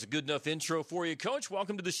hope that was a good enough intro for you, Coach.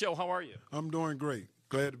 Welcome to the show. How are you? I'm doing great.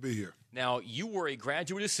 Glad to be here. Now, you were a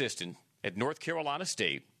graduate assistant at North Carolina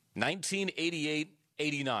State,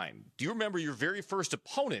 1988-89. Do you remember your very first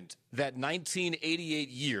opponent that 1988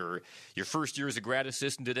 year, your first year as a grad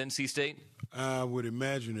assistant at NC State? I would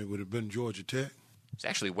imagine it would have been Georgia Tech. It's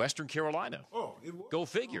actually Western Carolina. Oh, it was? Go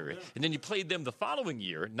figure. Oh, yeah. And then you played them the following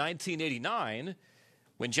year, 1989,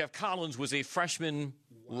 when Geoff Collins was a freshman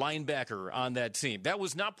linebacker on that team. That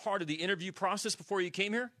was not part of the interview process before you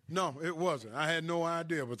came here? No, it wasn't. I had no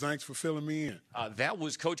idea, but thanks for filling me in. That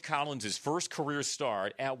was Coach Collins' first career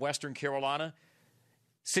start at Western Carolina.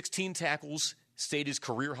 16 tackles, stayed his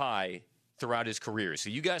career high throughout his career. So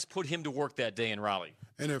you guys put him to work that day in Raleigh.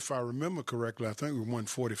 And if I remember correctly, I think we won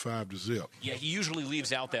 45-0. Yeah, he usually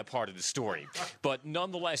leaves out that part of the story. But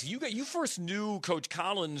nonetheless, you first knew Coach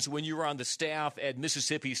Collins when you were on the staff at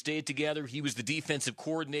Mississippi State together. He was the defensive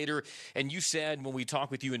coordinator. And you said when we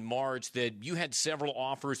talked with you in March that you had several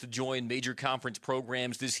offers to join major conference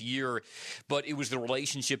programs this year. But it was the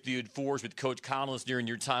relationship that you had forged with Coach Collins during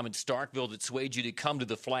your time in Starkville that swayed you to come to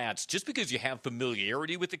the Flats. Just because you have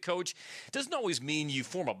familiarity with the coach doesn't always mean you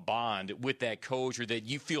form a bond with that coach or that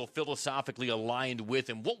you feel philosophically aligned with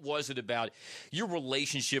him. What was it about your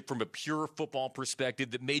relationship from a pure football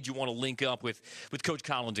perspective that made you want to link up with Coach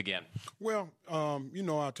Collins again? Well,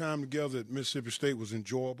 our time together at Mississippi State was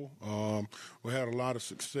enjoyable. We had a lot of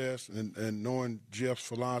success, and knowing Geoff's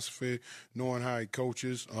philosophy, knowing how he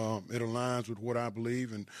coaches, it aligns with what I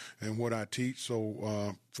believe and what I teach.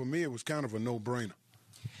 So for me, it was kind of a no-brainer.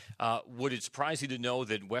 Would it surprise you to know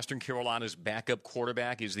that Western Carolina's backup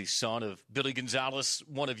quarterback is the son of Billy Gonzalez,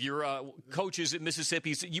 one of your coaches at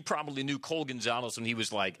Mississippi? You probably knew Cole Gonzalez when he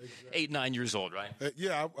was like 8, 9 years old, right?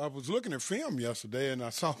 Yeah, I was looking at film yesterday, and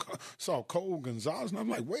I saw Cole Gonzalez, and I'm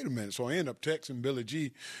like, wait a minute. So I ended up texting Billy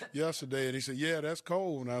G yesterday, and he said, yeah, that's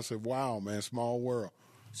Cole. And I said, wow, man, small world.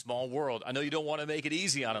 Small world. I know you don't want to make it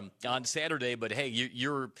easy on him on Saturday, but hey,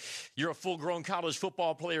 you're a full-grown college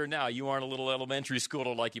football player now. You aren't a little elementary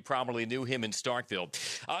schooler like you probably knew him in Starkville.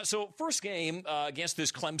 So first game against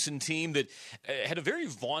this Clemson team that had a very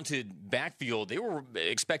vaunted backfield. They were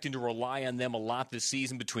expecting to rely on them a lot this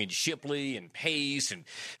season between Shipley and Pace and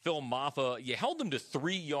Phil Maffa. You held them to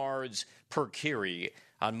 3 yards per carry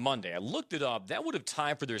on Monday. I looked it up. That would have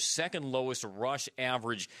tied for their second lowest rush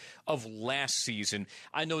average of last season.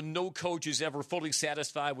 I know no coach is ever fully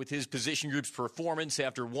satisfied with his position group's performance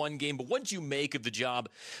after one game, but what did you make of the job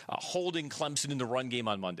holding Clemson in the run game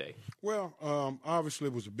on Monday? Well, obviously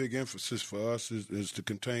it was a big emphasis for us is to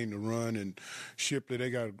contain the run, and Shipley,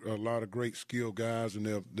 they got a lot of great skilled guys,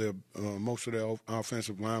 and most of their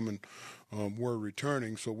offensive linemen were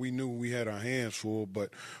returning, so we knew we had our hands full,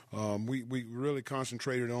 but we really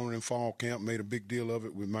concentrated on it in fall camp, made a big deal of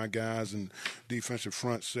it with my guys and defensive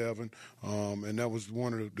front seven, and that was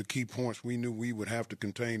one of the key points. We knew we would have to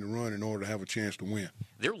contain the run in order to have a chance to win.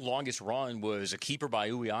 Their longest run was a keeper by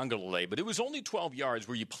Uiagalelei, but it was only 12 yards.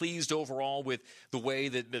 Were you pleased overall with the way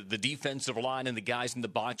that the defensive line and the guys in the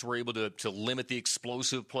box were able to limit the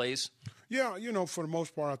explosive plays? Yeah, for the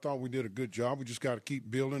most part, I thought we did a good job. We just got to keep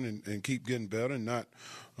building and keep getting better and not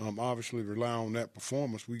obviously rely on that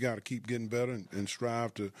performance. We got to keep getting better and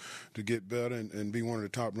strive to get better and be one of the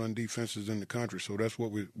top run defenses in the country. So that's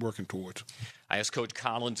what we're working towards. I asked Coach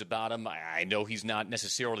Collins about him. I know he's not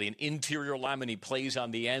necessarily an interior lineman. He plays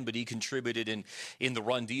on the end, but he contributed in the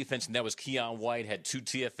run defense, and that was Keon White, had 2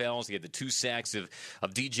 TFLs. He had the 2 sacks of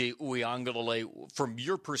DJ Uiagalelei. From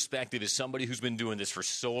your perspective, as somebody who's been doing this for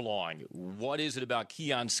so long, what is it about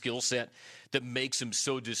Keon's skill set that makes him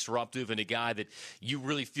so disruptive and a guy that you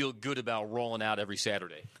really feel good about rolling out every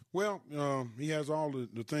Saturday? Well, he has all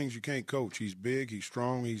the things you can't coach. He's big, he's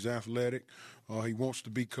strong, he's athletic. He wants to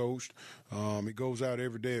be coached. He goes out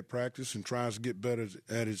every day at practice and tries to get better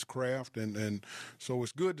at his craft. And so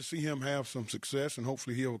it's good to see him have some success, and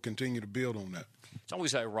hopefully he'll continue to build on that. It's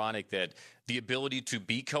always ironic that the ability to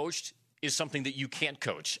be coached is something that you can't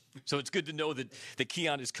coach. So it's good to know that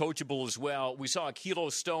Keon is coachable as well. We saw Kilo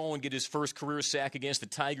Stone get his first career sack against the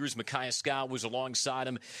Tigers. Micaiah Scott was alongside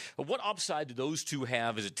him. But what upside do those two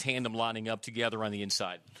have as a tandem lining up together on the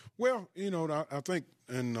inside? Well, I think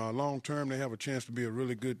in long term they have a chance to be a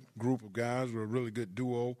really good group of guys or a really good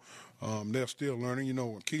duo. They're still learning.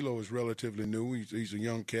 Kilo is relatively new. He's a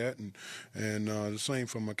young cat, and the same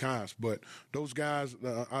for Micaiah. But those guys,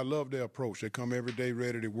 I love their approach. They come every day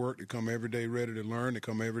ready to work. They come every day ready to learn. They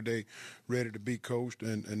come every day ready to be coached,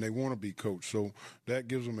 and they want to be coached. So that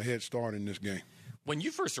gives them a head start in this game. When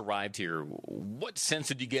you first arrived here, what sense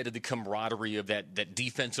did you get of the camaraderie of that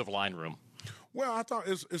defensive line room? Well, I thought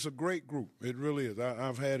it's a great group. It really is.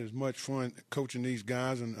 I've had as much fun coaching these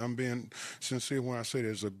guys, and I'm being sincere when I say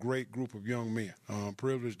there's a great group of young men.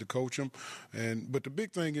 Privileged to coach them. But the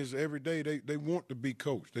big thing is every day they want to be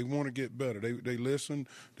coached. They want to get better. They listen,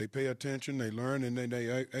 they pay attention, they learn, and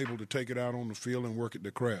they're able to take it out on the field and work at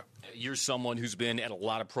their craft. You're someone who's been at a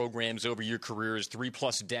lot of programs over your careers,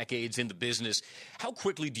 3+ decades in the business. How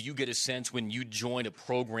quickly do you get a sense when you join a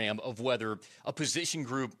program of whether a position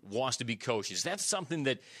group wants to be coached? Is that something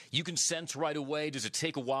that you can sense right away? Does it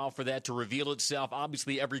take a while for that to reveal itself?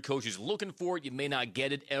 Obviously, every coach is looking for it. You may not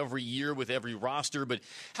get it every year with every roster, but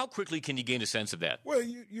how quickly can you gain a sense of that? Well,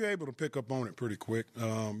 you're able to pick up on it pretty quick.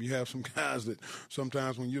 You have some guys that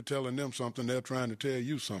sometimes when you're telling them something, they're trying to tell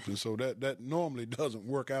you something. So that normally doesn't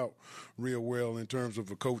work out real well in terms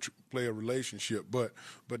of a coach-player relationship. But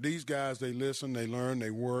these guys, they listen, they learn,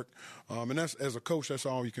 they work. And that's, as a coach, that's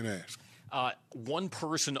all you can ask. One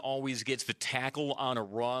person always gets the tackle on a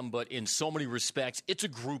run, but in so many respects, it's a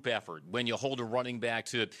group effort when you hold a running back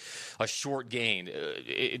to a short gain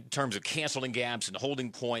in terms of canceling gaps and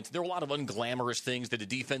holding points. There are a lot of unglamorous things that a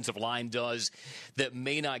defensive line does that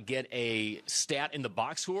may not get a stat in the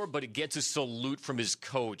box score, but it gets a salute from his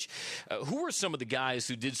coach. Who are some of the guys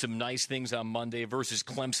who did some nice things on Monday versus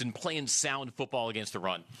Clemson playing sound football against the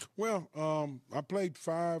run? Well, I played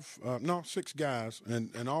 6 guys,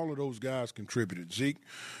 and all of those guys contributed. Zeke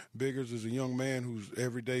Biggers is a young man who's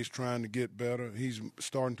every day is trying to get better. He's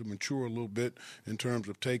starting to mature a little bit in terms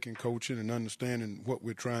of taking coaching and understanding what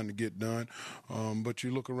we're trying to get done. But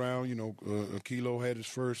you look around, Kilo had his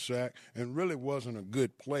first sack, and really wasn't a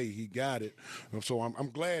good play. He got it. So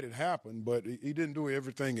I'm glad it happened, but he didn't do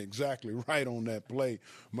everything exactly right on that play.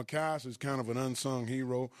 Micaiah is kind of an unsung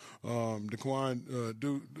hero. Daquan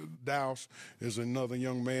Dowse is another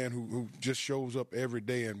young man who just shows up every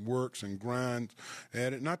day and works and grinds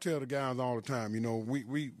at it. And I tell the guys all the time,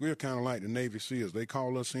 we're kind of like the Navy SEALs. They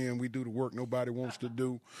call us in, we do the work nobody wants to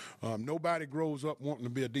do. Nobody grows up wanting to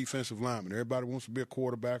be a defensive lineman. Everybody wants to be a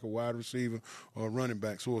quarterback, a wide receiver, or a running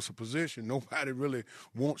back. So it's a position nobody really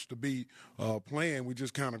wants to be playing. We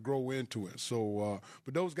just kind of grow into it. So,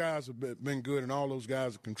 but those guys have been good, and all those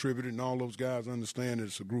guys have contributed, and all those guys understand that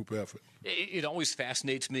it's a group effort. It always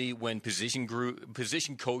fascinates me when position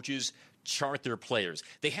coaches chart their players.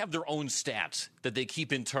 They have their own stats that they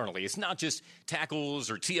keep internally. It's not just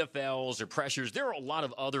tackles or TFLs or pressures. There are a lot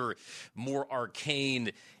of other more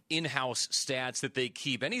arcane in-house stats that they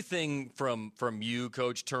keep. Anything from you,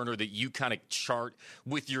 Coach Turner, that you kind of chart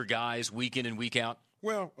with your guys week in and week out?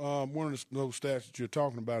 Well, one of those stats that you're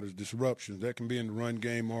talking about is disruptions. That can be in the run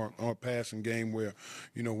game or passing game where,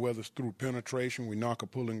 whether it's through penetration, we knock a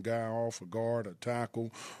pulling guy off, a guard, a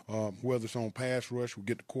tackle, whether it's on pass rush, we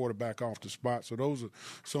get the quarterback off the spot. So those are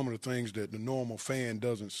some of the things that the normal fan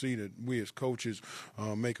doesn't see that we as coaches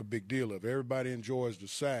make a big deal of. Everybody enjoys the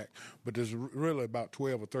sack, but there's really about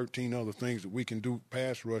 12 or 13 other things that we can do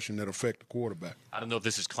pass rushing that affect the quarterback. I don't know if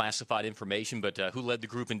this is classified information, but who led the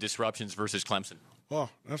group in disruptions versus Clemson? Oh,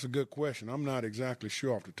 that's a good question. I'm not exactly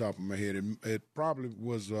sure off the top of my head. It probably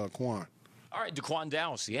was Quan. All right, Daquan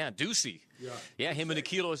Dowse, Ducey. Yeah, him and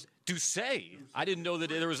Akilos. Ducey. I didn't know that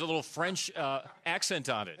there was a little French accent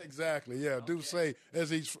on it. Exactly, yeah. Okay. Ducey,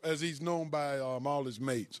 as he's known by all his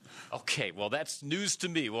mates. Okay, well, that's news to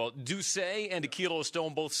me. Well, Ducey and Akilo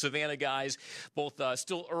Stone, both Savannah guys, both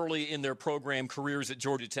still early in their program careers at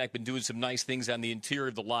Georgia Tech, been doing some nice things on the interior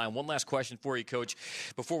of the line. One last question for you, Coach,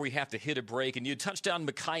 before we have to hit a break. And you touched on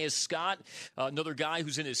Micaiah Scott, another guy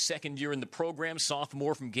who's in his second year in the program,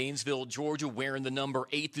 sophomore from Gainesville, Georgia, wearing the number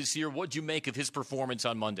 8 this year. What'd you make make of his performance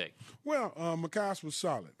on Monday? Well, Macias was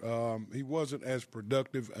solid. He wasn't as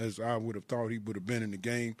productive as I would have thought he would have been in the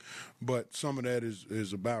game, but some of that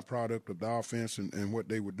is a byproduct of the offense and what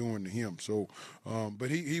they were doing to him. So, but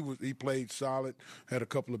he played solid, had a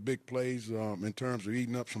couple of big plays in terms of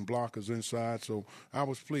eating up some blockers inside. So I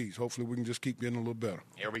was pleased. Hopefully we can just keep getting a little better.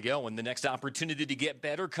 Here we go. And the next opportunity to get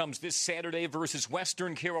better comes this Saturday versus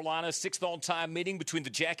Western Carolina. 6th all-time meeting between the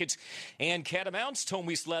Jackets and Catamounts.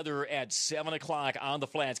 Tommy Leather at 7 o'clock on the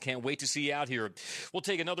Flats. Can't wait to see you out here. We'll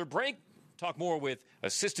take another break. Talk more with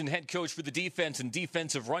assistant head coach for the defense and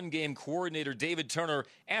defensive run game coordinator David Turner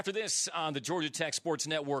after this on the Georgia Tech Sports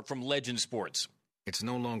Network from Legend Sports. It's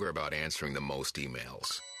no longer about answering the most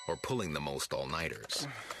emails or pulling the most all-nighters.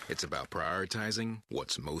 It's about prioritizing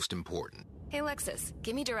what's most important. Hey, Lexus,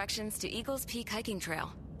 give me directions to Eagles Peak Hiking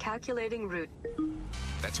Trail. Calculating route.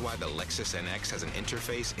 That's why the Lexus NX has an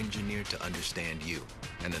interface engineered to understand you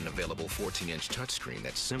and an available 14-inch touchscreen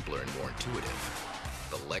that's simpler and more intuitive.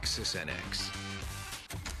 The Lexus NX.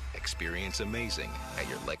 Experience amazing at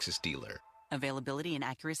your Lexus dealer. Availability and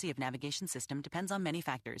accuracy of navigation system depends on many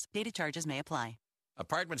factors. Data charges may apply.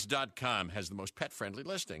 Apartments.com has the most pet-friendly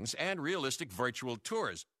listings and realistic virtual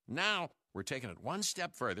tours. Now, we're taking it one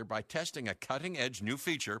step further by testing a cutting-edge new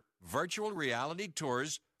feature, virtual reality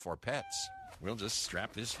tours for pets. We'll just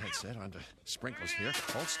strap this headset onto Sprinkles here.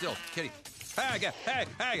 Hold still, kitty. Hey.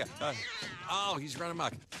 Oh, he's running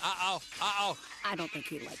amok. Uh-oh. I don't think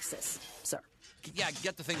he likes this, sir. Yeah,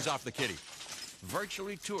 get the things off the kitty.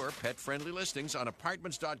 Virtually tour pet-friendly listings on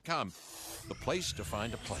Apartments.com. The place to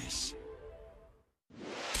find a place.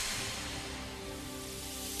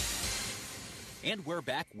 And we're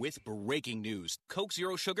back with breaking news. Coke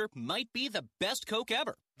Zero Sugar might be the best Coke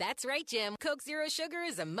ever. That's right, Jim. Coke Zero Sugar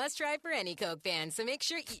is a must-try for any Coke fan, so make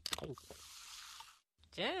sure you...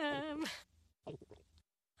 Jim.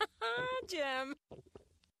 Jim.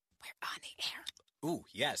 We're on the air. Ooh,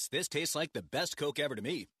 yes, this tastes like the best Coke ever to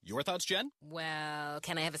me. Your thoughts, Jen? Well,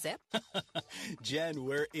 can I have a sip? Jen,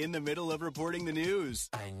 we're in the middle of reporting the news.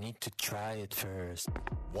 I need to try it first.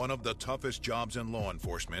 One of the toughest jobs in law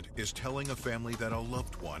enforcement is telling a family that a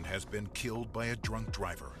loved one has been killed by a drunk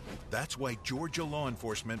driver. That's why Georgia law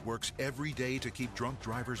enforcement works every day to keep drunk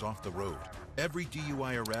drivers off the road. Every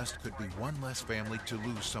DUI arrest could be one less family to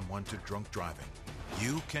lose someone to drunk driving.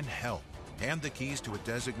 You can help. Hand the keys to a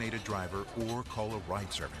designated driver or call a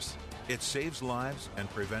ride service. It saves lives and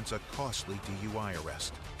prevents a costly DUI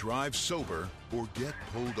arrest. Drive sober or get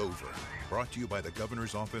pulled over. Brought to you by the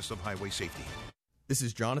Governor's Office of Highway Safety. This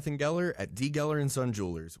is Jonathan Geller at D. Geller & Son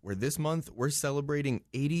Jewelers, where this month we're celebrating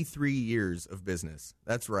 83 years of business.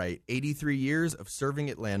 That's right, 83 years of serving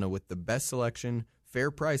Atlanta with the best selection, fair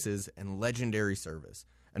prices, and legendary service.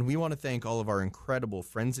 And we want to thank all of our incredible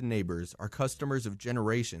friends and neighbors, our customers of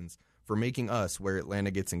generations, for making us where Atlanta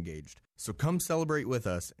gets engaged. So come celebrate with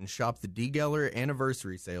us and shop the D. Geller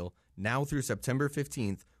Anniversary Sale now through September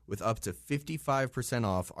 15th with up to 55%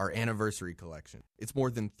 off our anniversary collection. It's more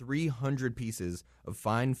than 300 pieces of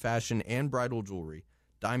fine fashion and bridal jewelry,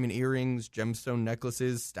 diamond earrings, gemstone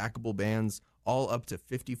necklaces, stackable bands, all up to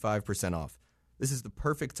 55% off. This is the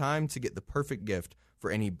perfect time to get the perfect gift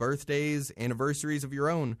for any birthdays, anniversaries of your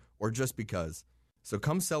own, or just because. So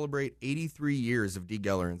come celebrate 83 years of D.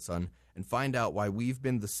 Geller & Son and find out why we've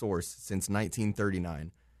been the source since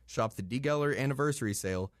 1939. Shop the D. Geller Anniversary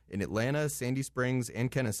Sale in Atlanta, Sandy Springs,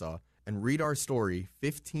 and Kennesaw, and read our story,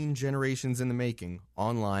 15 Generations in the Making,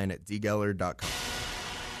 online at dgeller.com.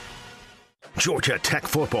 Georgia Tech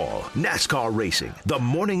football, NASCAR racing, the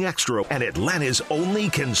Morning Extra, and Atlanta's only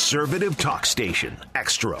conservative talk station,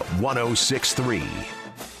 Extra 106.3.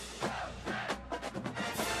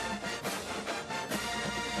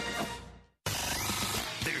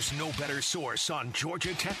 There's no better source on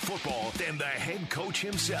Georgia Tech football than the head coach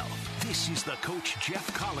himself. This is the Coach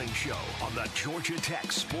Geoff Collins Show on the Georgia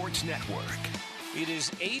Tech Sports Network. It is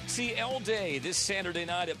ATL Day this Saturday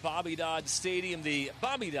night at Bobby Dodd Stadium. The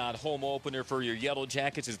Bobby Dodd home opener for your Yellow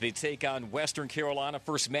Jackets as they take on Western Carolina.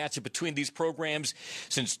 First matchup between these programs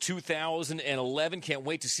since 2011. Can't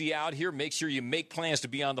wait to see you out here. Make sure you make plans to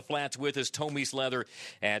be on the flats with us. Tommy Leather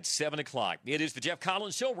at 7 o'clock. It is the Geoff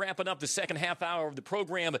Collins Show, wrapping up the second half hour of the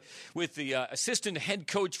program with the assistant head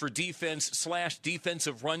coach for defense /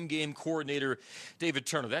 defensive run game coordinator, David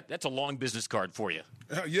Turner. That's a long business card for you.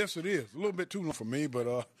 Yes, it is. A little bit too long for me,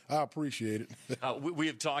 but I appreciate it. We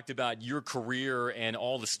have talked about your career and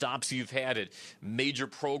all the stops you've had at major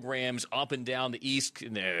programs up and down the East,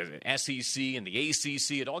 in the SEC and the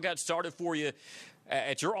ACC. It all got started for you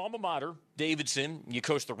at your alma mater, Davidson. You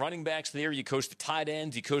coached the running backs there. You coached the tight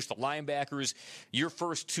ends. You coached the linebackers. Your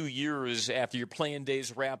first 2 years after your playing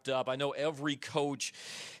days wrapped up, I know every coach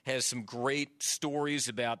has some great stories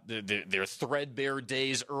about their threadbare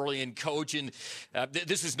days early in coaching.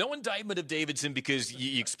 This is no indictment of Davidson because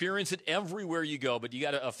you experience it everywhere you go, but you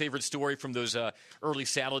got a favorite story from those early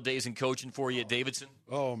salad days in coaching for you at Davidson?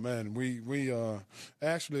 Oh, man. We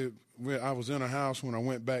actually, I was in a house when I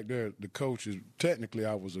went back there. The coaches, technically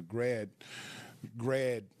I was a grad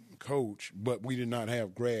coach, but we did not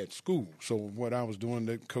have grad school. So what I was doing,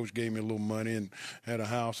 the coach gave me a little money and had a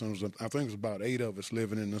house, and I think it was about 8 of us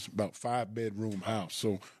living in this about 5-bedroom house.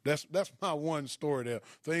 So that's my one story there.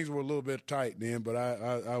 Things were a little bit tight then, but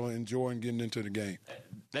I was enjoying getting into the game.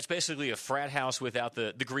 That's basically a frat house without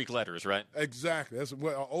the Greek letters, right? Exactly. That's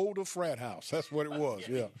an older frat house. That's what it was,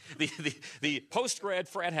 yeah. The post-grad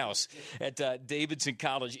frat house at Davidson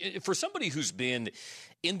College. For somebody who's been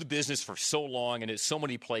in the business for so long and at so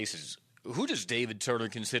many places, who does David Turner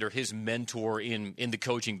consider his mentor in the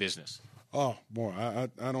coaching business? Oh, boy,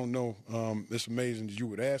 I don't know. It's amazing that you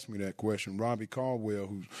would ask me that question. Robbie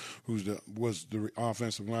Caldwell, was the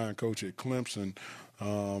offensive line coach at Clemson,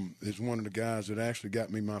 is one of the guys that actually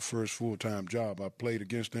got me my first full-time job. I played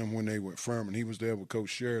against them when they were at Furman. He was there with Coach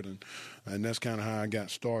Sheridan, and that's kind of how I got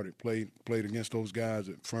started. Played against those guys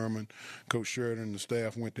at Furman. Coach Sheridan and the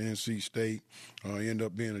staff went to NC State. He ended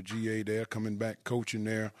up being a GA there, coming back coaching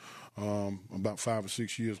there about 5 or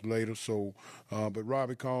 6 years later. So, but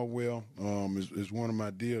Robbie Caldwell is one of my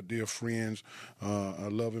dear friends. I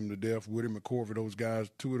love him to death. Woody McCorvey, those guys,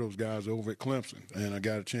 2 of those guys over at Clemson, and I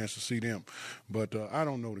got a chance to see them. But I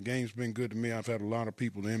don't know. The game's been good to me. I've had a lot of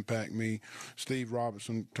people to impact me. Steve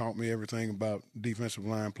Robertson taught me everything about defensive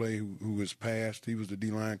line play, who has passed. He was the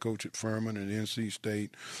D-line coach at Furman and NC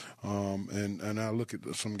State. And I look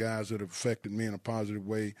at some guys that have affected me in a positive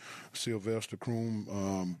way. Sylvester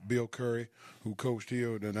Kroom, Bill Curry, who coached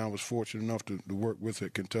here, and I was fortunate enough to work with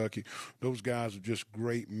at Kentucky. Those guys are just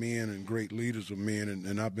great men and great leaders of men,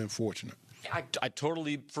 and I've been fortunate. I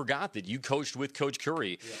totally forgot that you coached with Coach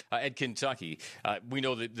Curry at Kentucky. We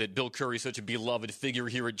know that Bill Curry is such a beloved figure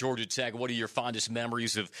here at Georgia Tech. What are your fondest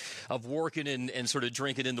memories of working and sort of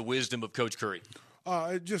drinking in the wisdom of Coach Curry?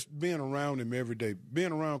 Just being around him every day.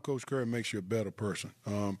 Being around Coach Curry makes you a better person.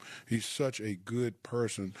 He's such a good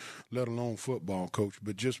person, let alone football coach,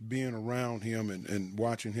 but just being around him and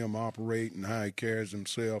watching him operate and how he carries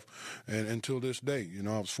himself. And until this day,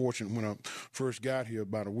 I was fortunate when I first got here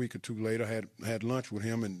about a week or two later, had lunch with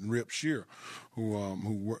him and Rip Shear,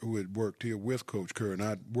 who had worked here with Coach Curry. And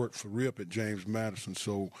I'd worked for Rip at James Madison.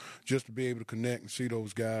 So just to be able to connect and see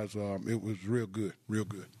those guys, it was real good, real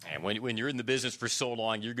good. And when you're in the business for so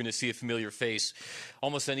long, you're going to see a familiar face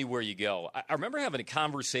almost anywhere you go. I remember having a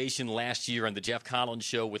conversation last year on the Geoff Collins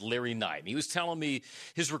Show with Larry Knight. He was telling me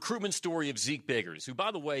his recruitment story of Zeke Biggers, who,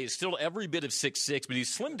 by the way, is still every bit of 6'6", but he's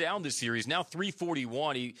slimmed down this year. He's now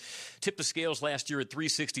 341. He tipped the scales last year at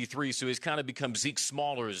 363, so he's kind of become Zeke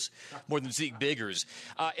Smallers more than Zeke Biggers.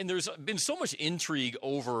 And there's been so much intrigue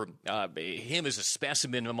over him as a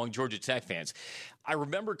specimen among Georgia Tech fans. I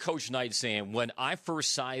remember Coach Knight saying, when I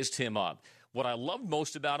first sized him up, what I loved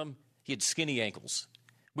most about him, he had skinny ankles,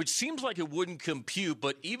 which seems like it wouldn't compute,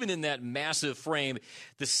 but even in that massive frame,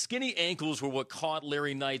 the skinny ankles were what caught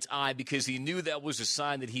Larry Knight's eye because he knew that was a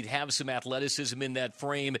sign that he'd have some athleticism in that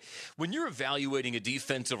frame. When you're evaluating a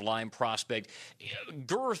defensive line prospect,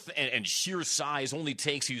 girth and sheer size only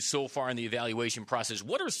takes you so far in the evaluation process.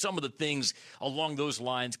 What are some of the things along those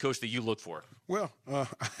lines, Coach, that you look for? Well, I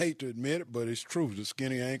hate to admit it, but it's true. The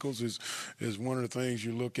skinny ankles is one of the things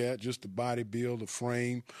you look at, just the body build, the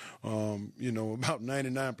frame. About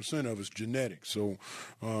 99% of it's genetic. So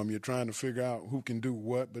you're trying to figure out who can do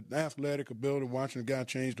what. But athletic ability, watching a guy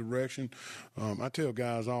change direction, I tell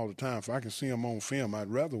guys all the time, if I can see him on film, I'd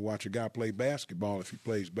rather watch a guy play basketball if he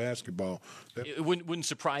plays basketball. It wouldn't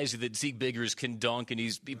surprise you that Zeke Biggers can dunk, and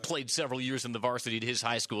he played several years in the varsity at his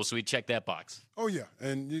high school, so he checked that box. Oh, yeah,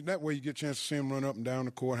 and that way you get a chance to see them run up and down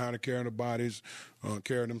the court, how to carry their bodies,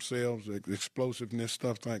 carry themselves, explosiveness,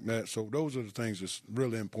 stuff like that. So those are the things that's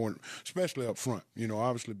really important, especially up front.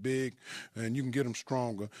 Obviously big, and you can get them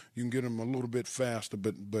stronger. You can get them a little bit faster,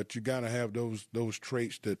 but you got to have those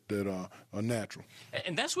traits that are natural.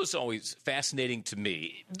 And that's what's always fascinating to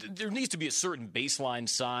me. There needs to be a certain baseline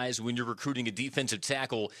size when you're recruiting a defensive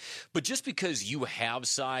tackle, but just because you have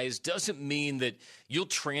size doesn't mean that you'll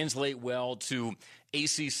translate well to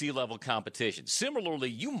ACC level competition. Similarly,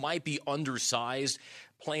 you might be undersized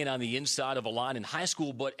playing on the inside of a line in high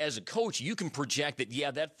school, but as a coach, you can project that,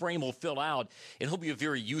 that frame will fill out, and he'll be a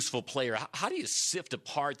very useful player. How do you sift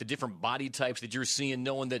apart the different body types that you're seeing,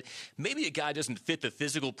 knowing that maybe a guy doesn't fit the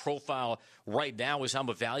physical profile right now as I'm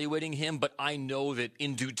evaluating him, but I know that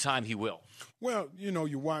in due time he will? Well,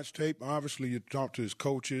 you watch tape. Obviously, you talk to his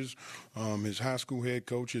coaches, his high school head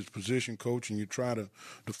coach, his position coach, and you try to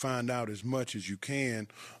find out as much as you can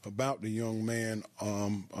about the young man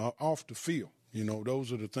off the field.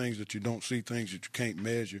 Those are the things that you don't see, things that you can't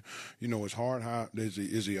measure. It's hard.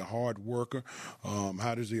 Is he a hard worker?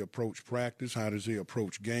 How does he approach practice? How does he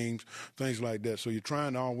approach games? Things like that. So you're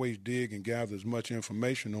trying to always dig and gather as much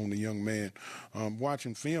information on the young man.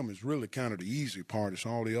 Watching film is really kind of the easy part. It's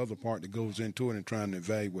all the other part that goes into it and trying to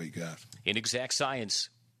evaluate guys. In exact science.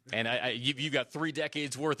 And you've got 3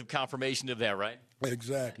 decades worth of confirmation of that, right?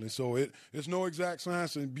 Exactly. So it's no exact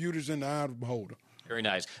science, and beauty's in the eye of the beholder. Very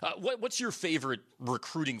nice. What's your favorite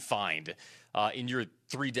recruiting find in your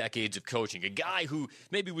 3 decades of coaching? A guy who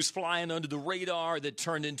maybe was flying under the radar that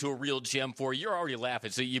turned into a real gem for you. You're already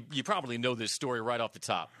laughing, so you probably know this story right off the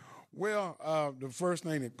top. Well, the first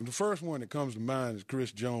one that comes to mind is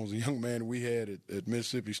Chris Jones, a young man we had at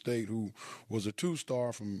Mississippi State who was a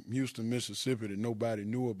 2-star from Houston, Mississippi that nobody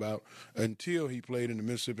knew about until he played in the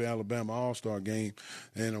Mississippi-Alabama All-Star game.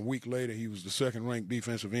 And a week later, he was the second-ranked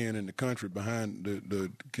defensive end in the country behind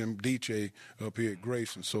the Kim Diche up here at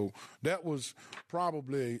Grayson. So that was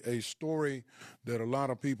probably a story that a lot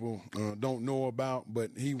of people don't know about,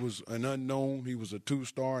 but he was an unknown. He was a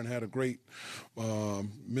 2-star and had a great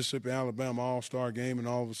Mississippi-Alabama All-Star game, and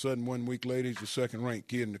all of a sudden 1 week later he's the second-ranked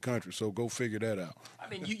kid in the country. So go figure that out. I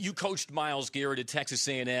mean, you coached Myles Garrett at Texas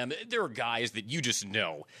A&M. There are guys that you just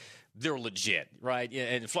know they're legit, right?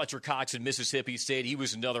 And Fletcher Cox in Mississippi State, he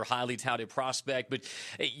was another highly touted prospect. But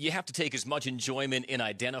you have to take as much enjoyment in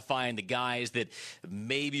identifying the guys that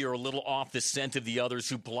maybe are a little off the scent of the others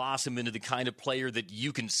who blossom into the kind of player that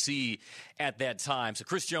you can see at that time. So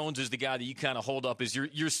Chris Jones is the guy that you kind of hold up as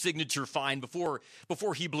your signature find before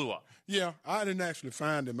he blew up. Yeah, I didn't actually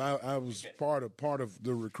find him. I was part of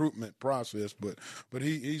the recruitment process, but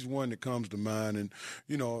he's one that comes to mind. And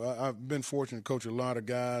I've been fortunate to coach a lot of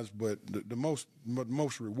guys, but the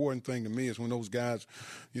most rewarding thing to me is when those guys,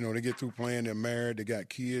 they get through playing, they're married, they got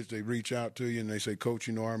kids, they reach out to you and they say, Coach,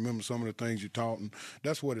 I remember some of the things you taught, and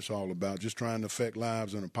that's what it's all about, just trying to affect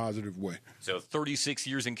lives in a positive way. So 36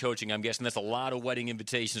 years in coaching, I'm guessing that's a lot of wedding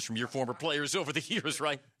invitations from your former players over the years,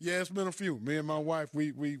 right? Yeah, it's been a few. Me and my wife,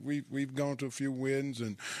 we've gone to a few weddings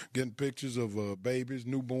and getting pictures of babies,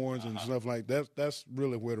 newborns, and stuff like that. That's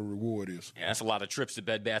really where the reward is. Yeah, that's a lot of trips to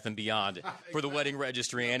Bed Bath & Beyond for the wedding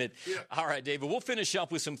registry, ain't it? Yeah. All right, David, we'll finish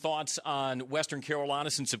up with some thoughts on Western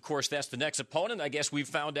Carolina since, of course, that's the next opponent. I guess we've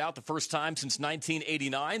found out the first time since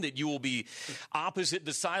 1989 that you will be opposite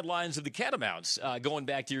the sidelines of the Catamounts going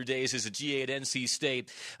back to your days as a GA at NC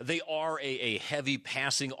State. They are a heavy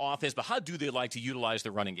passing offense, but how do they like to utilize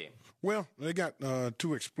the running game? Well, they got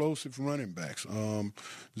 2 explosive running backs.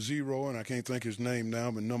 Zero, and I can't think his name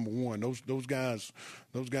now, but number 1. Those guys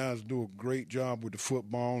do a great job with the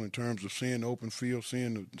football in terms of seeing the open field,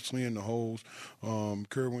 seeing the holes.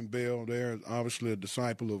 Kerwin Bell there is obviously a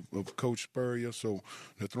disciple of Coach Spurrier, so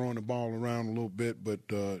they're throwing the ball around a little bit, but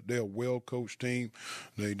they're a well-coached team.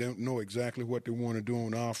 They don't know exactly what they want to do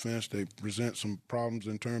on offense. They present some problems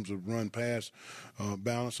in terms of run-pass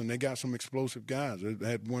balance, and they got some explosive guys. They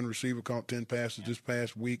had one receiver caught 10 passes this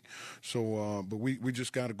past week. So, but we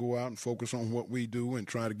just got to go out and focus on what we do and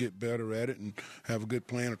try to get better at it and have a good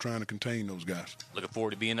plan of trying to contain those guys. Looking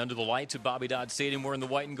forward to being under the lights at Bobby Dodd Stadium wearing the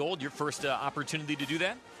white and gold. Your first opportunity to do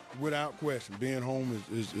that? Without question. Being home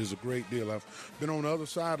is a great deal. I've been on the other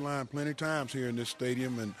sideline plenty of times here in this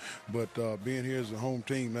stadium, but being here as a home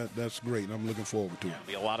team, that's great. I'm looking forward to it. It'll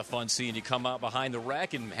be a lot of fun seeing you come out behind the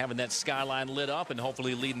rec and having that skyline lit up and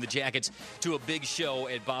hopefully leading the Jackets to a big show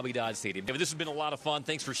at Bobby Dodd Stadium. This has been a lot of fun.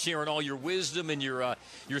 Thanks for sharing all your wisdom and your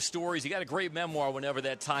stories. You got a great memoir whenever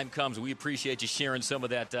that time comes. We appreciate you sharing some of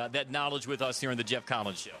that knowledge with us here on the Geoff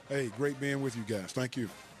Collins Show. Hey, great being with you guys. Thank you.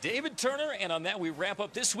 David Turner, and on that we wrap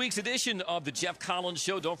up this week's edition of the Geoff Collins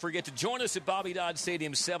Show. Don't forget to join us at Bobby Dodd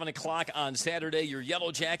Stadium 7 o'clock on Saturday. Your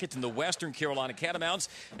Yellow Jackets and the Western Carolina Catamounts.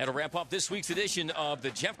 That'll wrap up this week's edition of the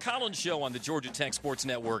Geoff Collins Show on the Georgia Tech Sports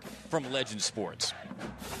Network from Legend Sports.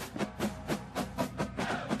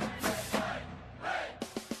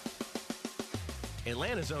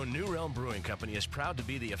 Atlanta's own New Realm Brewing Company is proud to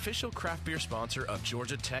be the official craft beer sponsor of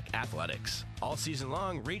Georgia Tech Athletics. All season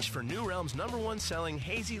long, reach for New Realm's #1 selling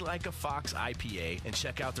Hazy Like a Fox IPA and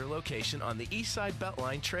check out their location on the Eastside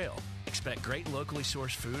Beltline Trail. Expect great locally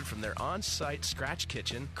sourced food from their on-site scratch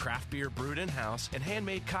kitchen, craft beer brewed in-house, and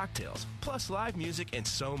handmade cocktails, plus live music and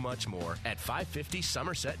so much more at 550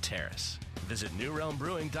 Somerset Terrace. Visit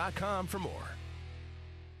NewRealmBrewing.com for more.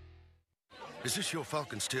 Is this your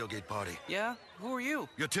Falcons tailgate party? Yeah? Who are you?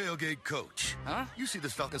 Your tailgate coach. Huh? You see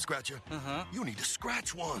this Falcon scratcher? Uh-huh. You need to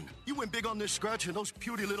scratch one. You went big on this scratcher and those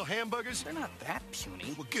puny little hamburgers? They're not that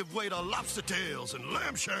puny. Well, give way to lobster tails and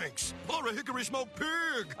lamb shanks or a hickory smoked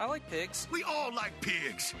pig. I like pigs. We all like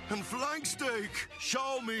pigs. And flank steak.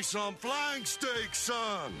 Show me some flank steak,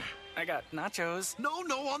 son. I got nachos. No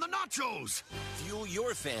on the nachos. Fuel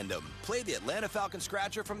your fandom. Play the Atlanta Falcon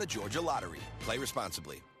Scratcher from the Georgia Lottery. Play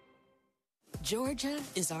responsibly. Georgia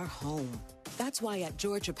is our home. That's why at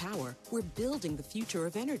Georgia Power, we're building the future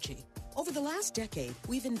of energy. Over the last decade,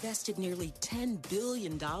 we've invested nearly $10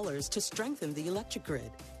 billion to strengthen the electric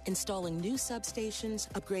grid, installing new substations,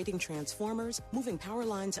 upgrading transformers, moving power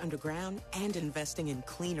lines underground, and investing in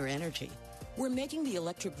cleaner energy. We're making the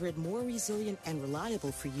electric grid more resilient and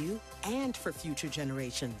reliable for you and for future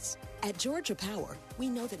generations. At Georgia Power, we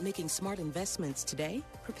know that making smart investments today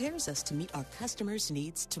prepares us to meet our customers'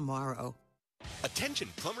 needs tomorrow. Attention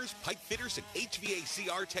plumbers, pipe fitters, and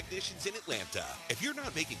HVACR technicians in Atlanta. If you're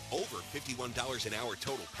not making over $51 an hour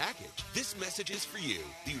total package, this message is for you.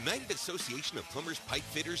 The United Association of Plumbers, Pipe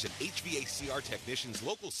Fitters, and HVACR Technicians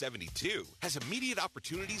Local 72 has immediate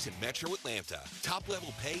opportunities in Metro Atlanta.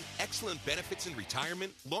 Top-level pay, excellent benefits in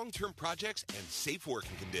retirement, long-term projects, and safe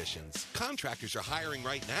working conditions. Contractors are hiring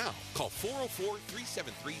right now. Call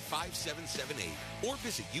 404-373-5778 or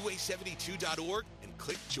visit ua72.org and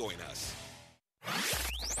click Join Us.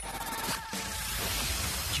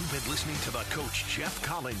 You've been listening to the Coach Geoff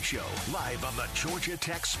Collins Show, live on the Georgia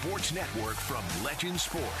Tech Sports Network from Legend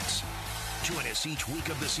Sports. Join us each week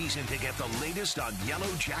of the season to get the latest on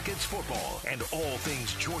Yellow Jackets football and all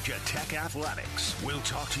things Georgia Tech athletics. We'll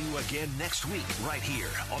talk to you again next week right here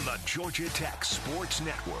on the Georgia Tech Sports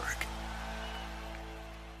Network.